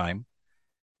at the time,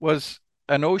 was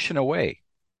an ocean away,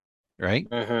 right?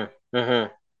 Mm-hmm.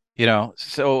 Mm-hmm.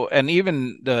 So, and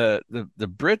even the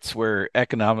Brits were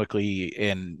economically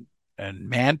and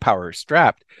manpower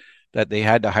strapped, that they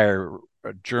had to hire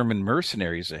German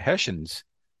mercenaries, the Hessians,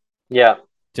 Yeah.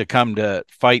 to come to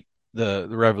fight the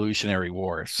Revolutionary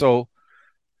War. So,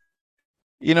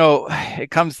 it also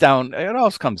comes down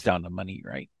to money,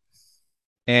 right?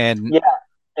 And Yeah,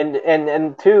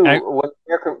 and two, when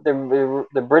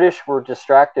the British were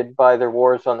distracted by their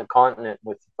wars on the continent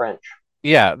with the French.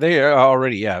 yeah, they are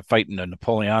already fighting the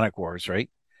Napoleonic Wars, right?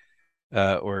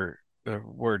 Or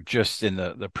we're just in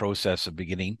the process of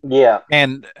beginning. Yeah,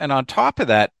 And on top of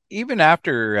that, even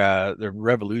after the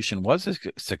revolution was a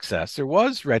success, there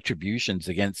was retributions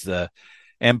against the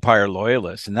Empire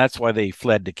loyalists, and that's why they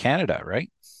fled to Canada,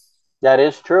 right? that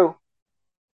is true.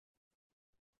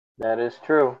 That is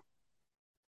true.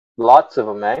 Lots of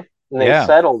them, eh? And they Yeah,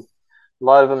 settled. A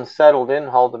lot of them settled in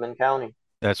Haldeman County.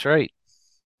 that's right.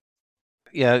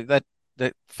 Yeah, that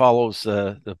follows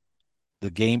the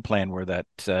game plan where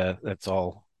that's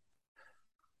all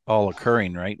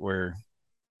occurring, right? Where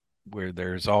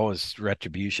there's always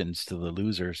retributions to the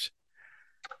losers.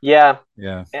 Yeah.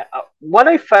 Yeah. What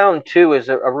I found too is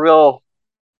a real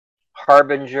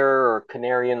harbinger or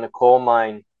canary in the coal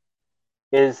mine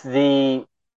is the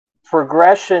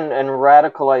progression and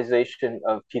radicalization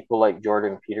of people like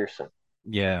Jordan Peterson.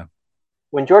 Yeah.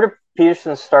 When Jordan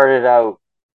Peterson started out,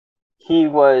 he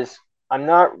was, I'm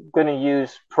not going to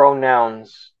use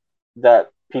pronouns that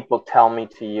people tell me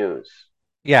to use.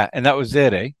 Yeah, and that was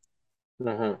it, eh?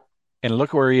 Mm-hmm. And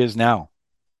look where he is now.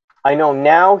 I know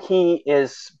now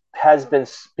has been,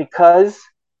 because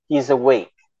he's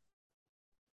awake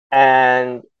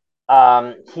and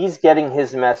he's getting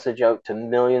his message out to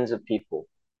millions of people.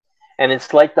 And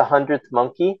it's like the 100th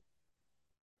monkey.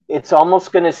 It's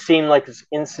almost going to seem like it's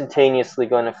instantaneously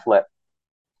going to flip.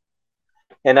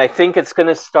 And I think it's going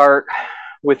to start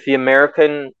with the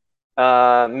American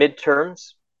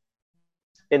midterms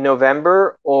in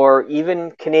November, or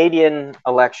even Canadian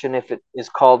election if it is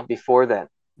called before then.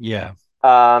 Yeah.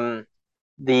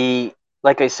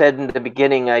 Like I said in the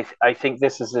beginning, I think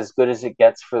this is as good as it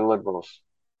gets for the Liberals.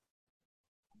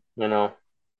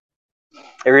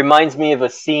 It reminds me of a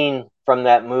scene from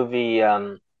that movie,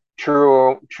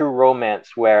 True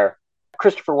Romance, where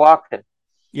Christopher Walken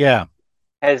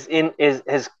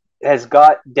has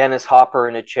got Dennis Hopper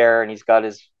in a chair, and he's got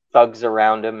his thugs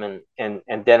around him,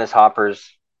 and Dennis Hopper's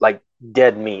like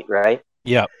dead meat, right?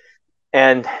 Yeah.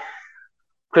 And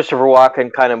Christopher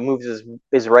Walken kind of moves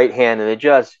his right hand, and it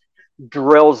just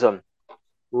drills him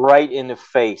right in the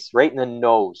face, right in the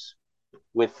nose,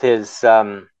 with his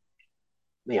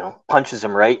punches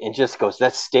him right, and just goes,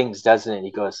 "That stings, doesn't it?" And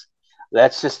he goes,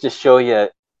 "That's just to show you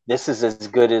this is as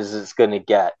good as it's going to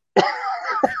get."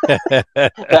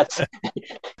 That's.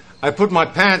 I put my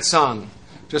pants on,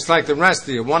 just like the rest of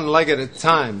you, one leg at a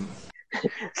time.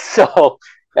 So,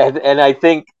 and I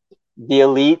think the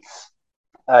elites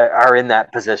are in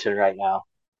that position right now.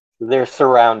 They're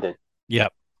surrounded.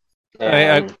 Yep.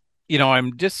 And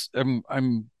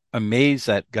I'm amazed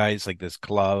that guys like this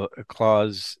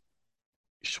Klaus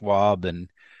Schwab and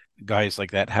guys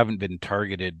like that haven't been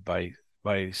targeted by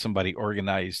by somebody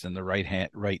organized in the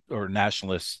right or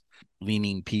nationalist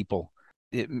leaning people.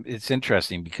 It's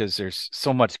interesting because there's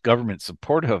so much government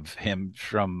support of him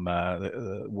from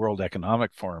the World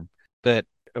Economic Forum, but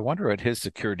I wonder what his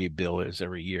security bill is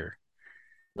every year.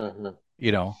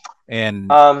 You know, and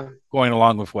going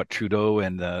along with what Trudeau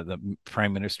and the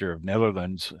Prime Minister of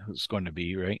Netherlands is going to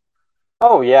be, right?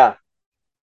 Oh yeah,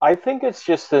 I think it's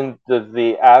just in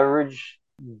the average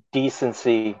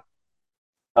decency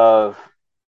of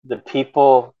the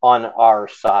people on our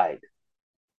side.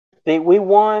 We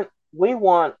want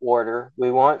order,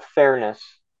 we want fairness,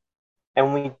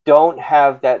 and we don't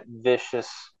have that vicious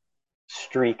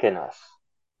streak in us.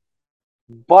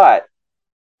 But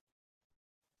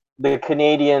the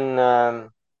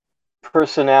Canadian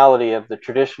personality of the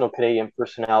traditional Canadian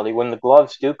personality, when the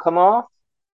gloves do come off,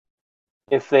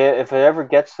 if it ever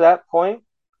gets to that point,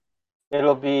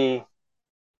 it'll be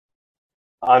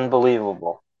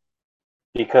unbelievable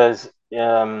because we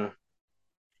are,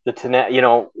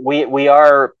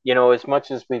 as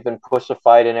much as we've been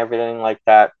pussified and everything like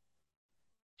that.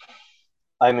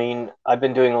 I mean, I've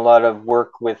been doing a lot of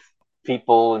work with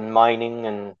people in mining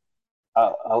and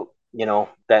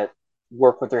that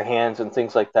work with their hands and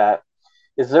things like that.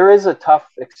 There is a tough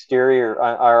exterior,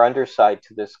 our underside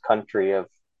to this country, of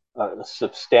a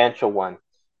substantial one,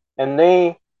 and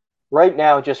they right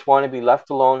now just want to be left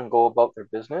alone and go about their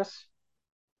business.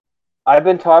 I've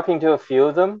been talking to a few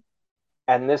of them,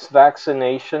 and this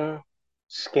vaccination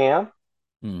scam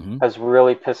has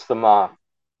really pissed them off.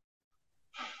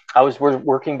 I was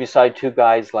working beside two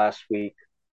guys last week.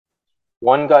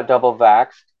 One got double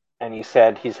vaxxed, and he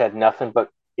said he's had nothing but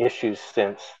issues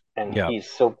since, and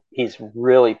he's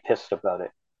really pissed about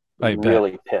it.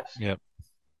 Really pissed. Yep.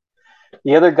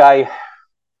 The other guy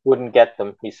wouldn't get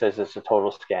them. He says it's a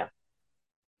total scam.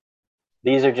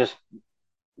 These are just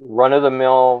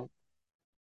run-of-the-mill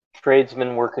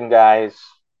tradesmen working guys,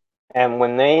 and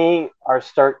when they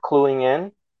start cluing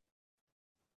in,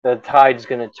 the tide's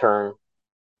going to turn.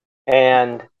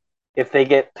 And if they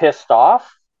get pissed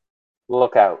off,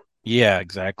 look out. Yeah,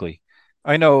 exactly.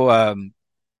 I know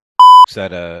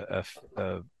at a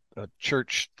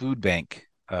church food bank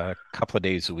a couple of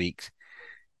days a week,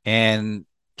 and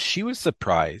she was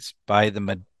surprised by the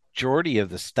majority of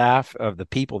the staff of the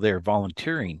people there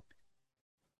volunteering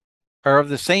are of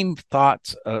the same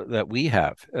thoughts that we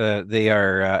have. They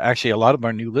are actually a lot of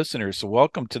our new listeners. So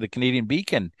welcome to the Canadian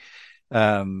Beacon.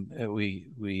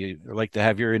 We like to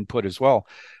have your input as well.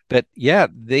 But yeah,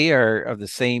 they are of the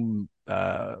same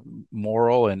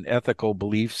moral and ethical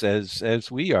beliefs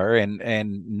as we are,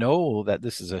 and know that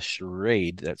this is a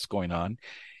charade that's going on,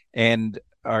 and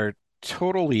are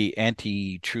totally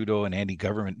anti-Trudeau and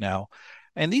anti-government now.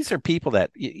 And these are people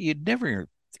that you'd never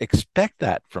expect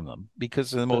that from them, because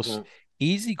they're the most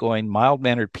easygoing,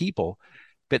 mild-mannered people.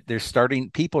 But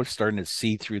people are starting to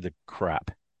see through the crap.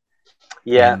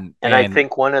 Yeah, and I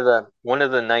think one of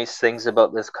the nice things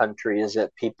about this country is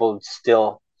that people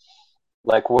still,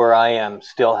 like where I am,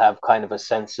 still have kind of a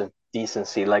sense of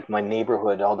decency. Like my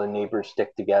neighborhood, all the neighbors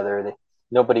stick together.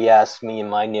 Nobody asks me in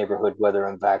my neighborhood whether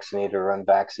I'm vaccinated or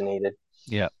unvaccinated.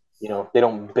 Yeah. They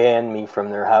don't ban me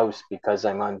from their house because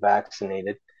I'm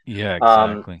unvaccinated. Yeah,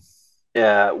 exactly.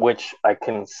 Which I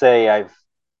can say I've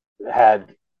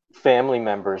had family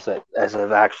members that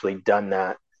have actually done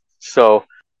that. So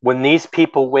when these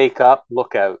people wake up,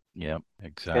 look out. Yeah,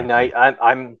 exactly.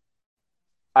 And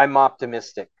I'm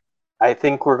optimistic. I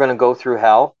think we're going to go through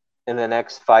hell in the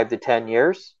next 5 to 10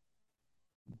 years,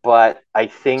 but I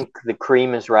think the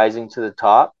cream is rising to the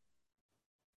top.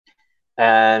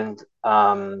 And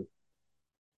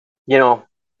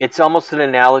it's almost an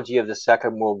analogy of the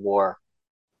Second World War.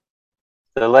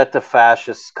 They let the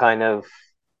fascists kind of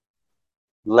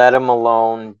let them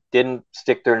alone, didn't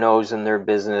stick their nose in their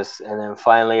business, and then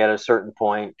finally at a certain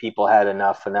point, people had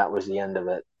enough, and that was the end of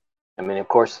it. I mean, of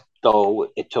course, though,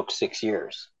 it took 6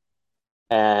 years.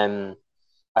 And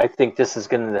I think the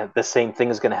same thing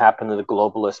is going to happen to the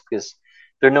globalists, because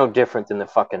they're no different than the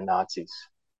fucking Nazis.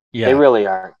 Yeah. They really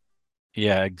aren't.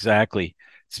 Yeah, exactly.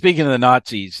 Speaking of the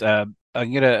Nazis, I'm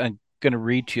gonna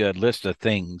read to you a list of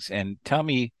things and tell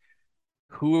me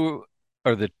who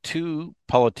are the two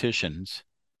politicians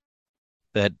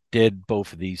that did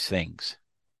both of these things.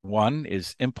 One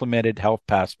is implemented health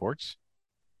passports.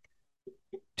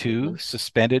 Two,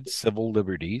 suspended civil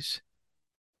liberties.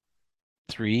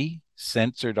 Three,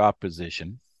 censored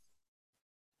opposition.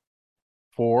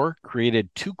 Four, created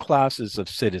two classes of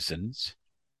citizens.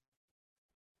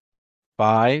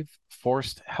 Five,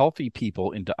 forced healthy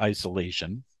people into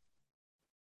isolation.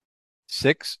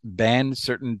 Six, banned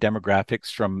certain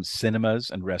demographics from cinemas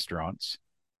and restaurants.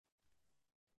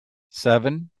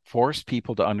 7, force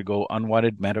people to undergo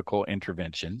unwanted medical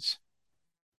interventions.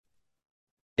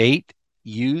 8,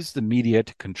 use the media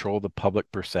to control the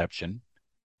public perception.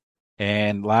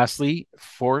 And lastly,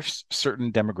 force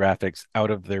certain demographics out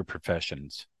of their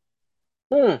professions.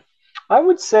 I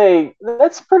would say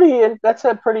that's a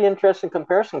pretty interesting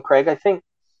comparison, Craig. I think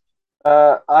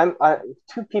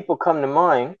two people come to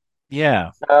mind.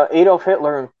 Yeah. Adolf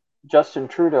Hitler and Justin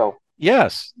Trudeau.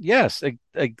 Yes,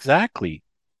 exactly.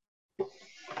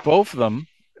 Both of them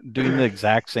doing the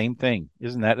exact same thing.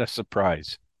 Isn't that a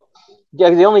surprise? Yeah,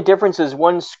 the only difference is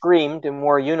one screamed and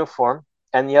wore a uniform,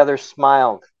 and the other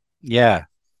smiled. Yeah.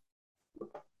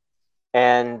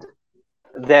 And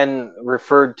then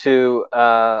referred to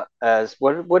as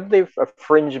what did they, a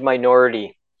fringe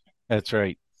minority? That's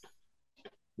right.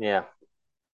 Yeah.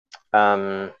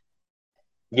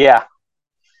 Yeah.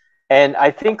 And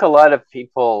I think a lot of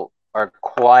people are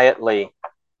quietly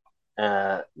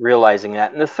realizing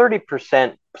that. And the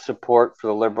 30% support for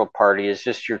the Liberal Party is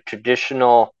just your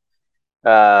traditional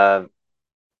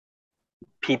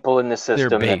people in the system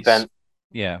that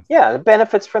the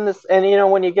benefits from this.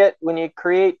 And when you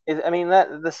create, I mean,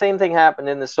 that the same thing happened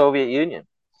in the Soviet Union.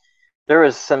 There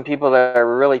was some people that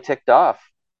are really ticked off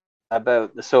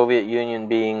about the Soviet Union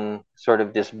being sort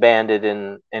of disbanded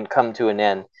and come to an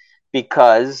end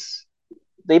because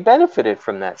they benefited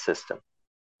from that system.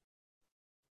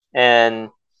 And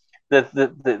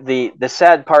the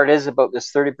sad part is about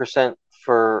this 30%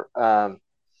 for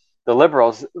the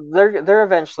Liberals. They're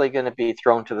eventually going to be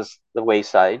thrown to the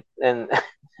wayside, and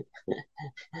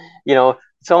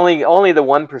it's only the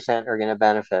 1% are going to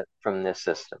benefit from this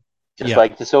system, just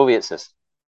like the Soviet system.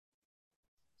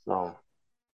 So,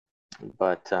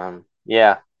 but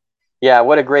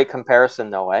what a great comparison,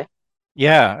 though, eh?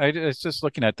 Yeah, I was just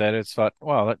looking at that. It's thought,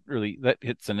 wow, that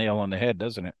hits the nail on the head,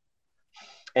 doesn't it?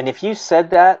 And if you said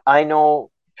that, I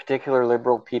know particular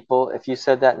Liberal people, if you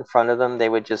said that in front of them, they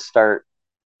would just start,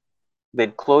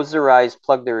 they'd close their eyes,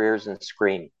 plug their ears, and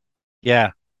scream.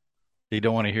 Yeah, they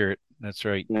don't want to hear it. That's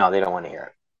right. No, they don't want to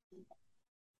hear it.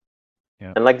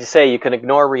 Yeah. And like you say, you can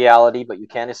ignore reality, but you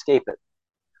can't escape it.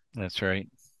 That's right.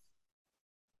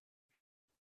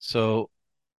 So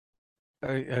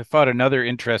I thought another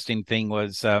interesting thing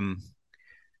was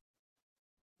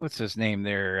what's his name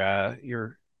there?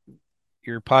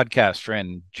 Your podcast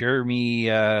friend, Jeremy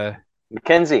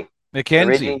McKenzie.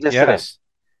 McKenzie. Yes.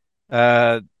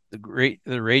 The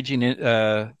raging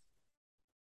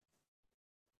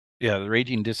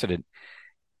dissident.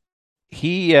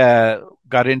 He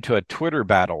got into a Twitter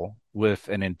battle with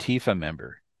an Antifa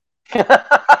member.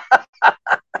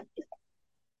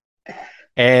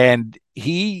 And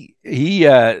he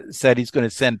said he's going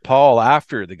to send Paul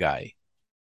after the guy.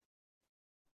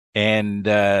 And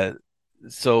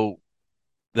so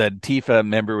the Antifa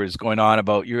member was going on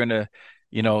about, you're going to,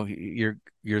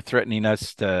 you're threatening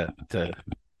us to.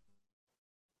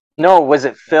 No, was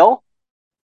it Phil?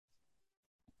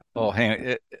 Oh,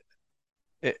 hang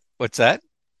on. What's that?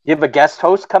 You have a guest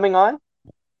host coming on?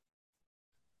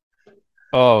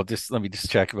 Oh, let me just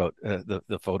check about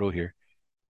the photo here.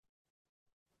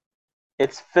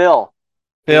 It's Phil.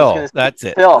 Phil, that's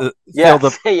it. Phil,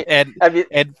 yes.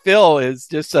 And Phil is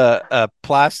just a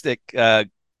plastic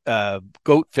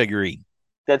goat figurine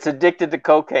that's addicted to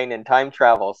cocaine and time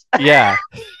travels. Yeah.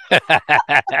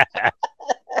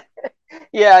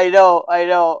 Yeah, I know.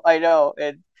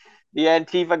 And the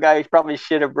Antifa guy probably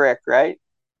shit a brick, right?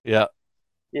 Yeah.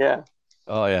 Yeah.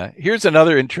 Oh, yeah. Here's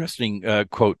another interesting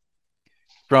quote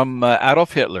from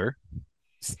Adolf Hitler.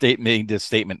 Made this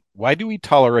statement: "Why do we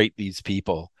tolerate these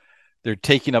people? They're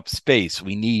taking up space.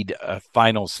 We need a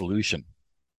final solution."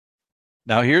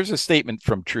 Now, here's a statement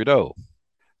from Trudeau: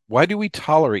 "Why do we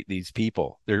tolerate these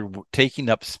people? They're taking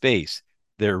up space.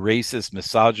 They're racist,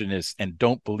 misogynist, and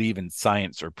don't believe in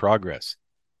science or progress."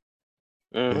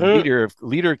 Mm-hmm. The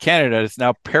leader of Canada is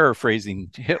now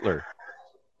paraphrasing Hitler.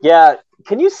 Yeah,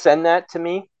 can you send that to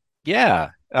me?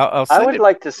 Yeah, I'll send I would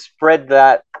like to spread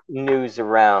that news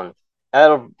around.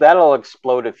 That'll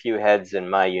explode a few heads in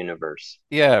my universe.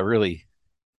 Yeah, really.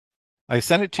 I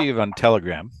sent it to you on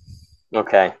Telegram.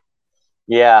 Okay.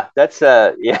 Yeah, that's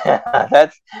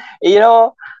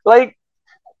like,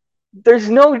 there's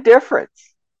no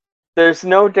difference. There's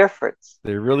no difference.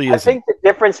 There really isn't. I think the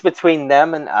difference between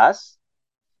them and us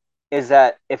is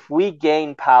that if we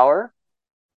gain power,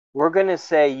 we're going to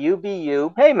say, you be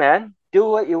you. Hey, man, do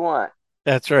what you want.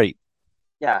 That's right.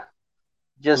 Yeah.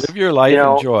 Just live your life,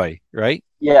 enjoy, right?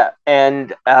 Yeah.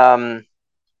 And, we're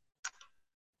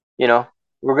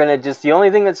going to the only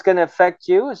thing that's going to affect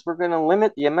you is we're going to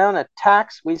limit the amount of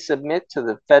tax we submit to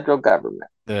the federal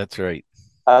government. That's right.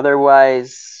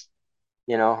 Otherwise,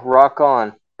 rock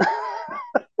on.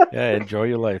 Yeah, enjoy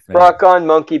your life, man. Rock on,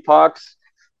 monkeypox.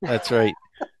 That's right.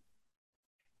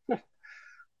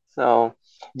 So,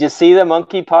 did you see the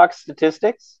monkeypox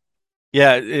statistics?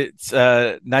 Yeah, it's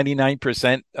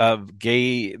 99% of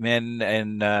gay men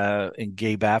and in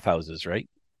gay bathhouses, right?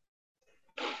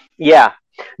 Yeah.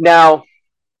 Now,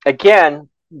 again,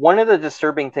 one of the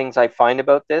disturbing things I find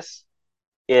about this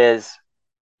is,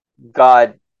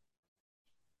 God,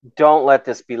 don't let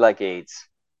this be like AIDS.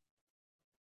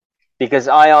 Because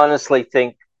I honestly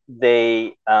think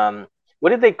what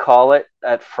did they call it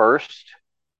at first?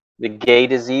 The gay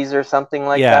disease or something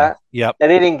like Yeah. that? Yep. And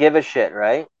they didn't give a shit,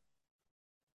 right?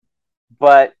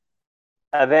 But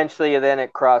eventually then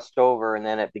it crossed over and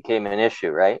then it became an issue,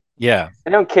 right? Yeah.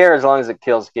 I don't care as long as it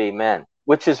kills gay men,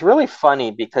 which is really funny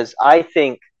because I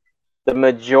think the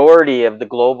majority of the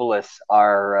globalists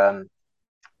are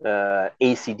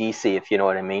ACDC, if you know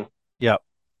what I mean. Yep.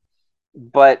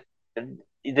 But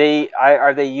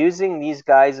are they using these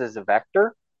guys as a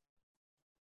vector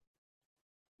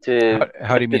to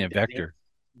How do you mean a vector?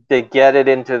 to get it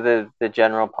into the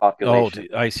general population?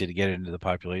 I see, to get it into the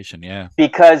population. Yeah.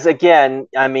 Because again,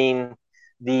 I mean,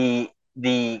 the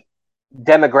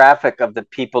demographic of the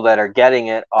people that are getting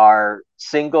it are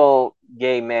single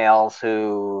gay males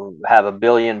who have a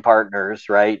billion partners,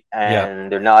 right? Yeah. And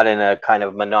they're not in a kind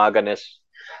of monogamous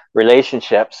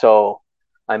relationship. So,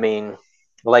 I mean,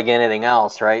 like anything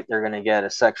else, right? They're going to get a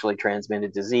sexually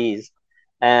transmitted disease.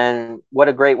 And what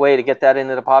a great way to get that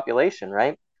into the population,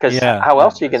 right? Because Yeah. how Yeah,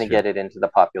 else are you going that's to true. get it into the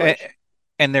population?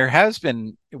 And there has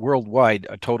been worldwide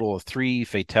a total of 3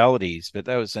 fatalities, but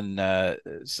that was in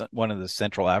one of the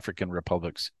Central African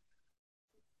republics.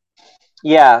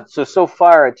 Yeah, so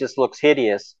far it just looks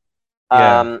hideous.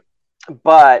 Yeah.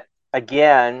 But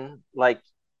again, like,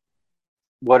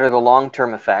 what are the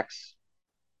long-term effects?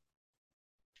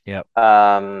 Yep.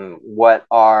 What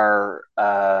are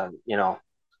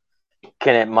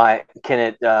can it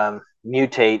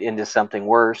mutate into something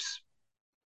worse?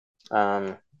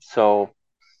 So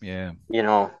Yeah.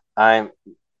 I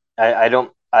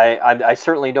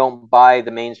certainly don't buy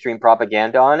the mainstream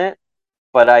propaganda on it,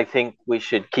 but I think we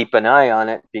should keep an eye on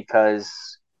it because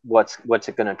what's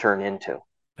it going to turn into?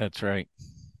 That's right.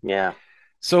 Yeah.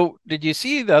 So, did you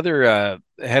see the other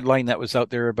headline that was out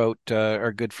there about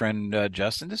our good friend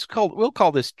Justin? We'll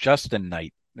call this Justin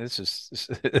Night. This is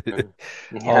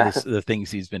all Yeah. the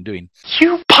things he's been doing.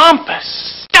 You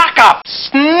pompous, stuck-up,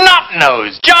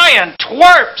 snot-nosed, giant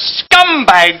twerp,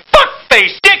 scumbag,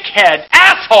 fuckface, dickhead,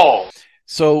 asshole!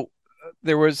 So,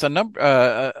 there was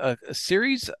a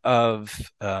series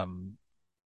of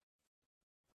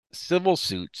civil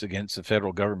suits against the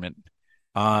federal government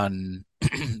on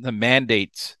the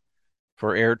mandates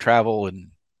for air travel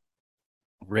and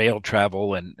rail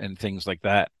travel and things like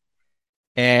that.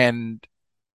 And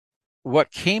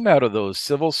what came out of those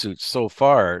civil suits so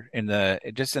far in the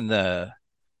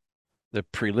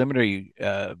preliminary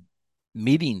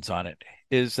meetings on it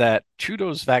is that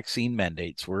Trudeau's vaccine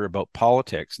mandates were about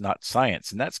politics, not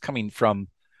science, and that's coming from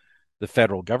the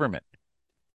federal government.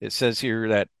 It says here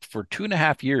that for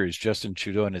 2.5 years, Justin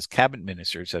Trudeau and his cabinet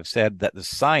ministers have said that the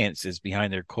science is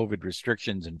behind their COVID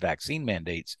restrictions and vaccine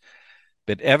mandates,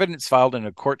 but evidence filed in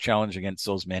a court challenge against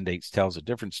those mandates tells a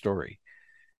different story.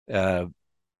 This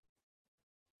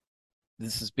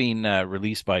is being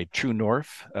released by True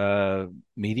North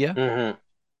Media. Mm-hmm.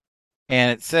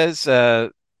 And it says,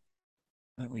 let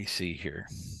me see here.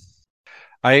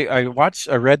 I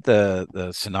read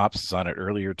the synopsis on it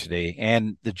earlier today,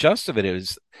 and the gist of it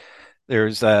is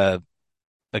there's a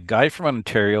guy from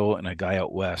Ontario and a guy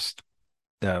out west,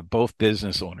 both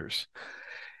business owners.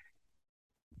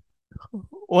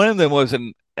 One of them was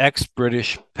an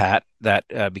ex-British Pat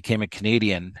that became a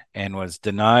Canadian and was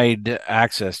denied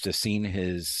access to seeing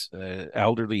his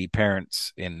elderly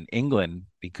parents in England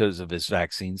because of his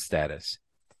vaccine status.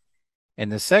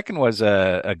 And the second was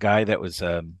a guy that was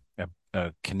a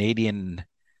Canadian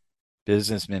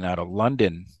businessman out of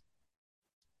London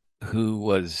who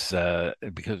was,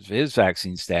 because of his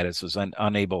vaccine status, was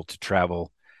unable to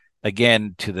travel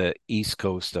again to the east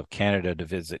coast of Canada to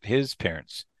visit his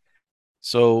parents.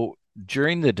 So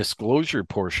during the disclosure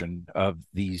portion of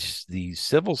these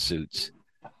civil suits,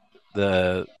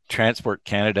 the Transport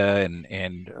Canada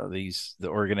and the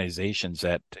organizations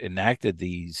that enacted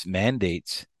these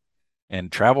mandates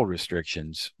and travel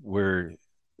restrictions were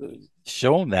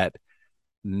shown that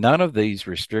none of these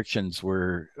restrictions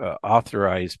were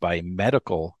authorized by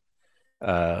medical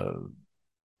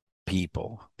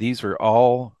people. These were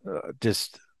all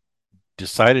just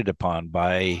decided upon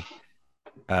by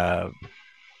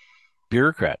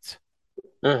bureaucrats.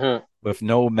 Mm-hmm. with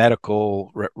no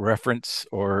medical reference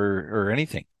or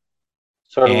anything.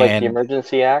 Sort of like the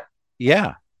Emergency Act.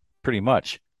 Yeah, pretty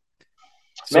much.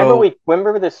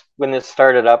 Remember this when this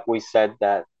started up? We said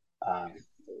that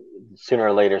sooner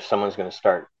or later someone's going to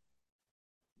start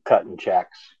cutting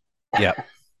checks. Yeah.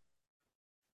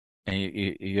 And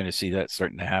you're going to see that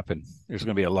starting to happen. There's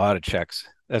going to be a lot of checks.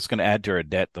 That's going to add to our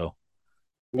debt, though.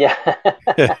 Yeah.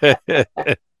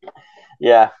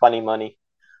 Yeah, funny money.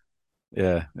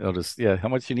 Yeah, it'll just how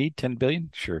much you need? 10 billion?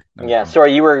 Sure. Yeah.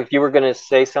 Sorry, you were going to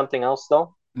say something else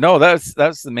though? No, that's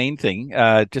the main thing.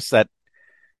 Just that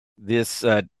this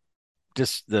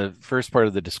just the first part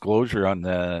of the disclosure on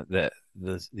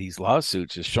these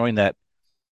lawsuits is showing that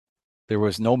there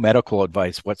was no medical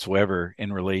advice whatsoever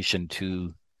in relation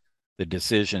to the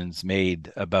decisions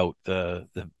made about the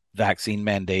vaccine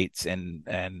mandates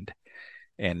and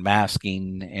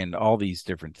masking and all these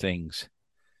different things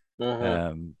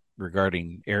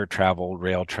regarding air travel,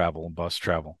 rail travel, and bus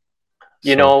travel.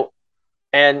 You know,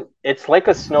 and it's like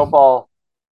a snowball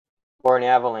or an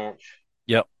avalanche.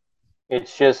 Yep.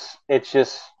 It's just it's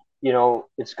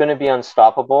going to be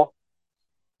unstoppable.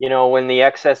 When the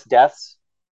excess deaths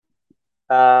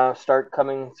start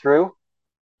coming through.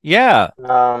 Yeah.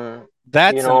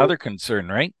 That's another concern,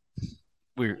 right?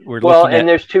 We're looking at... and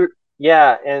there's two.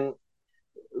 Yeah, and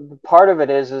part of it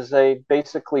is they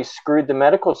basically screwed the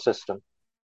medical system.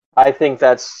 I think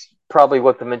that's probably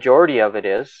what the majority of it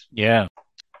is. Yeah.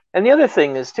 And the other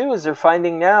thing is they're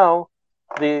finding now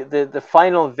the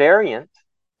final variant,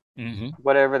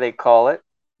 whatever they call it.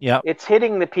 Yeah. It's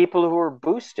hitting the people who are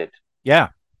boosted. Yeah.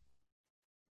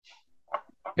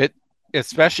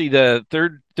 Especially the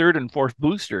third and fourth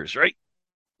boosters, right?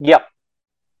 Yep.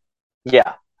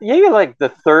 Yeah. You're like the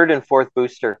third and fourth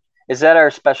booster. Is that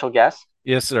our special guest?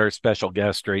 Yes, our special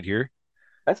guest right here.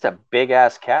 That's a big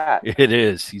ass cat. It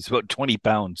is. He's about 20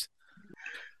 pounds.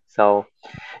 So,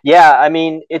 yeah, I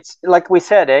mean, it's like we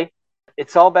said,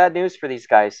 it's all bad news for these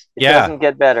guys. It doesn't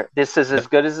get better. This is as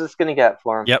good as it's going to get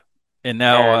for them. Yep. And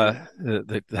now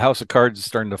the house of cards is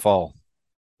starting to fall.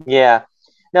 Yeah.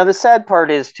 Now, the sad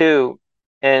part is, too,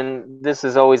 and this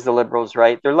is always the liberals,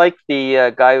 right? They're like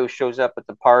the guy who shows up at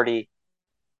the party,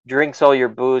 drinks all your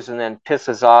booze, and then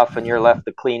pisses off, and you're left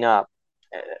to clean up.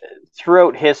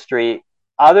 Throughout history,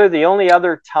 the only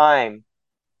other time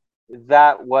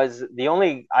that was the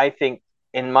only, I think,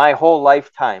 in my whole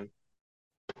lifetime,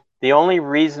 the only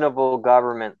reasonable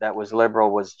government that was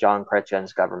liberal was John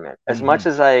Chrétien's government. As much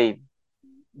as I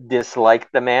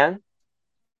disliked the man,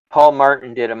 Paul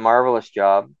Martin did a marvelous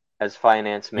job as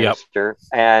finance minister,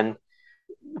 and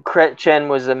Chrétien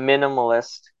was a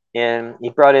minimalist, and he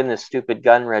brought in the stupid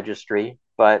gun registry,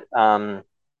 but that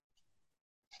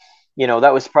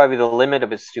was probably the limit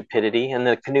of his stupidity, and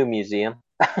the canoe museum.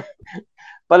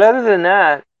 But other than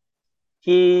that,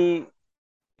 he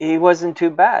wasn't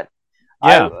too bad.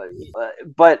 Yeah.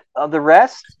 But the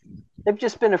rest, they've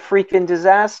just been a freaking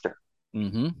disaster.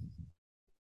 Mm-hmm.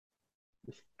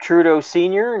 Trudeau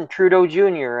Sr. and Trudeau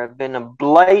Jr. have been a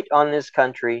blight on this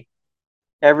country.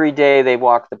 Every day they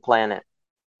walk the planet.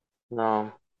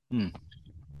 No.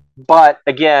 But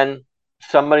again,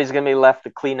 somebody's going to be left to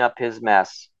clean up his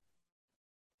mess.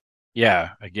 Yeah,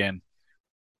 again.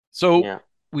 So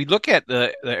we look at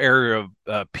the era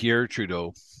of Pierre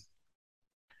Trudeau,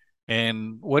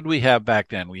 and what did we have back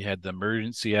then? We had the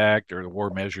Emergency Act or the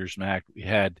War Measures Act. We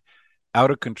had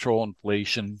out of control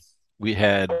inflation. We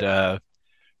had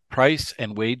price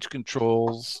and wage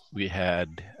controls. We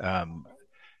had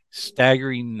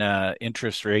staggering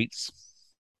interest rates,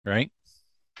 right?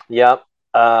 Yep.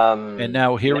 And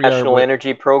now here we are. National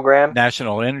Energy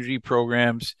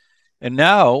Programs. And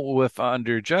now with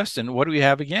under Justin, what do we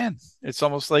have again? It's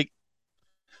almost like,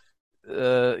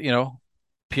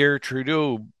 Pierre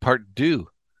Trudeau part two,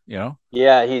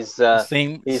 Yeah, he's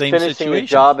same finishing situation. the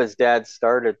job his dad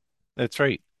started. That's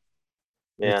right.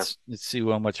 Yeah. Let's see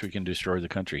how much we can destroy the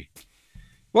country.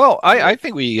 Well, I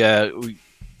think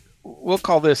we'll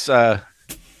call this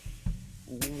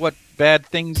what bad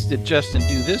things did Justin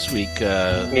do this week?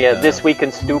 This week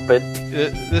in stupid.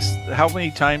 How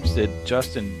many times did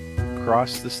Justin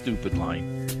cross the stupid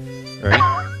line?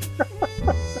 Right.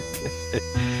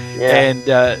 And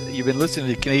you've been listening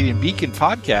to the Canadian Beacon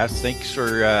podcast. Thanks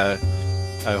for.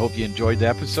 I hope you enjoyed the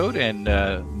episode, and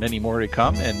many more to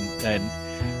come. And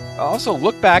also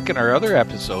look back in our other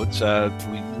episodes.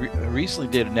 We recently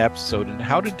did an episode on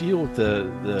how to deal with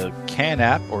the CAN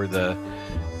app or the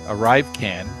Arrive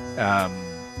CAN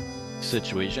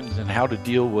situations, and how to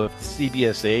deal with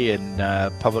CBSA and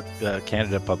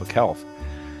Canada Public Health.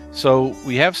 So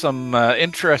we have some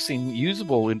interesting,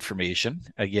 usable information.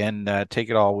 Again, take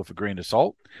it all with a grain of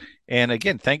salt. And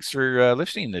again, thanks for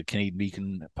listening to the Canadian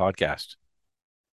Beacon podcast.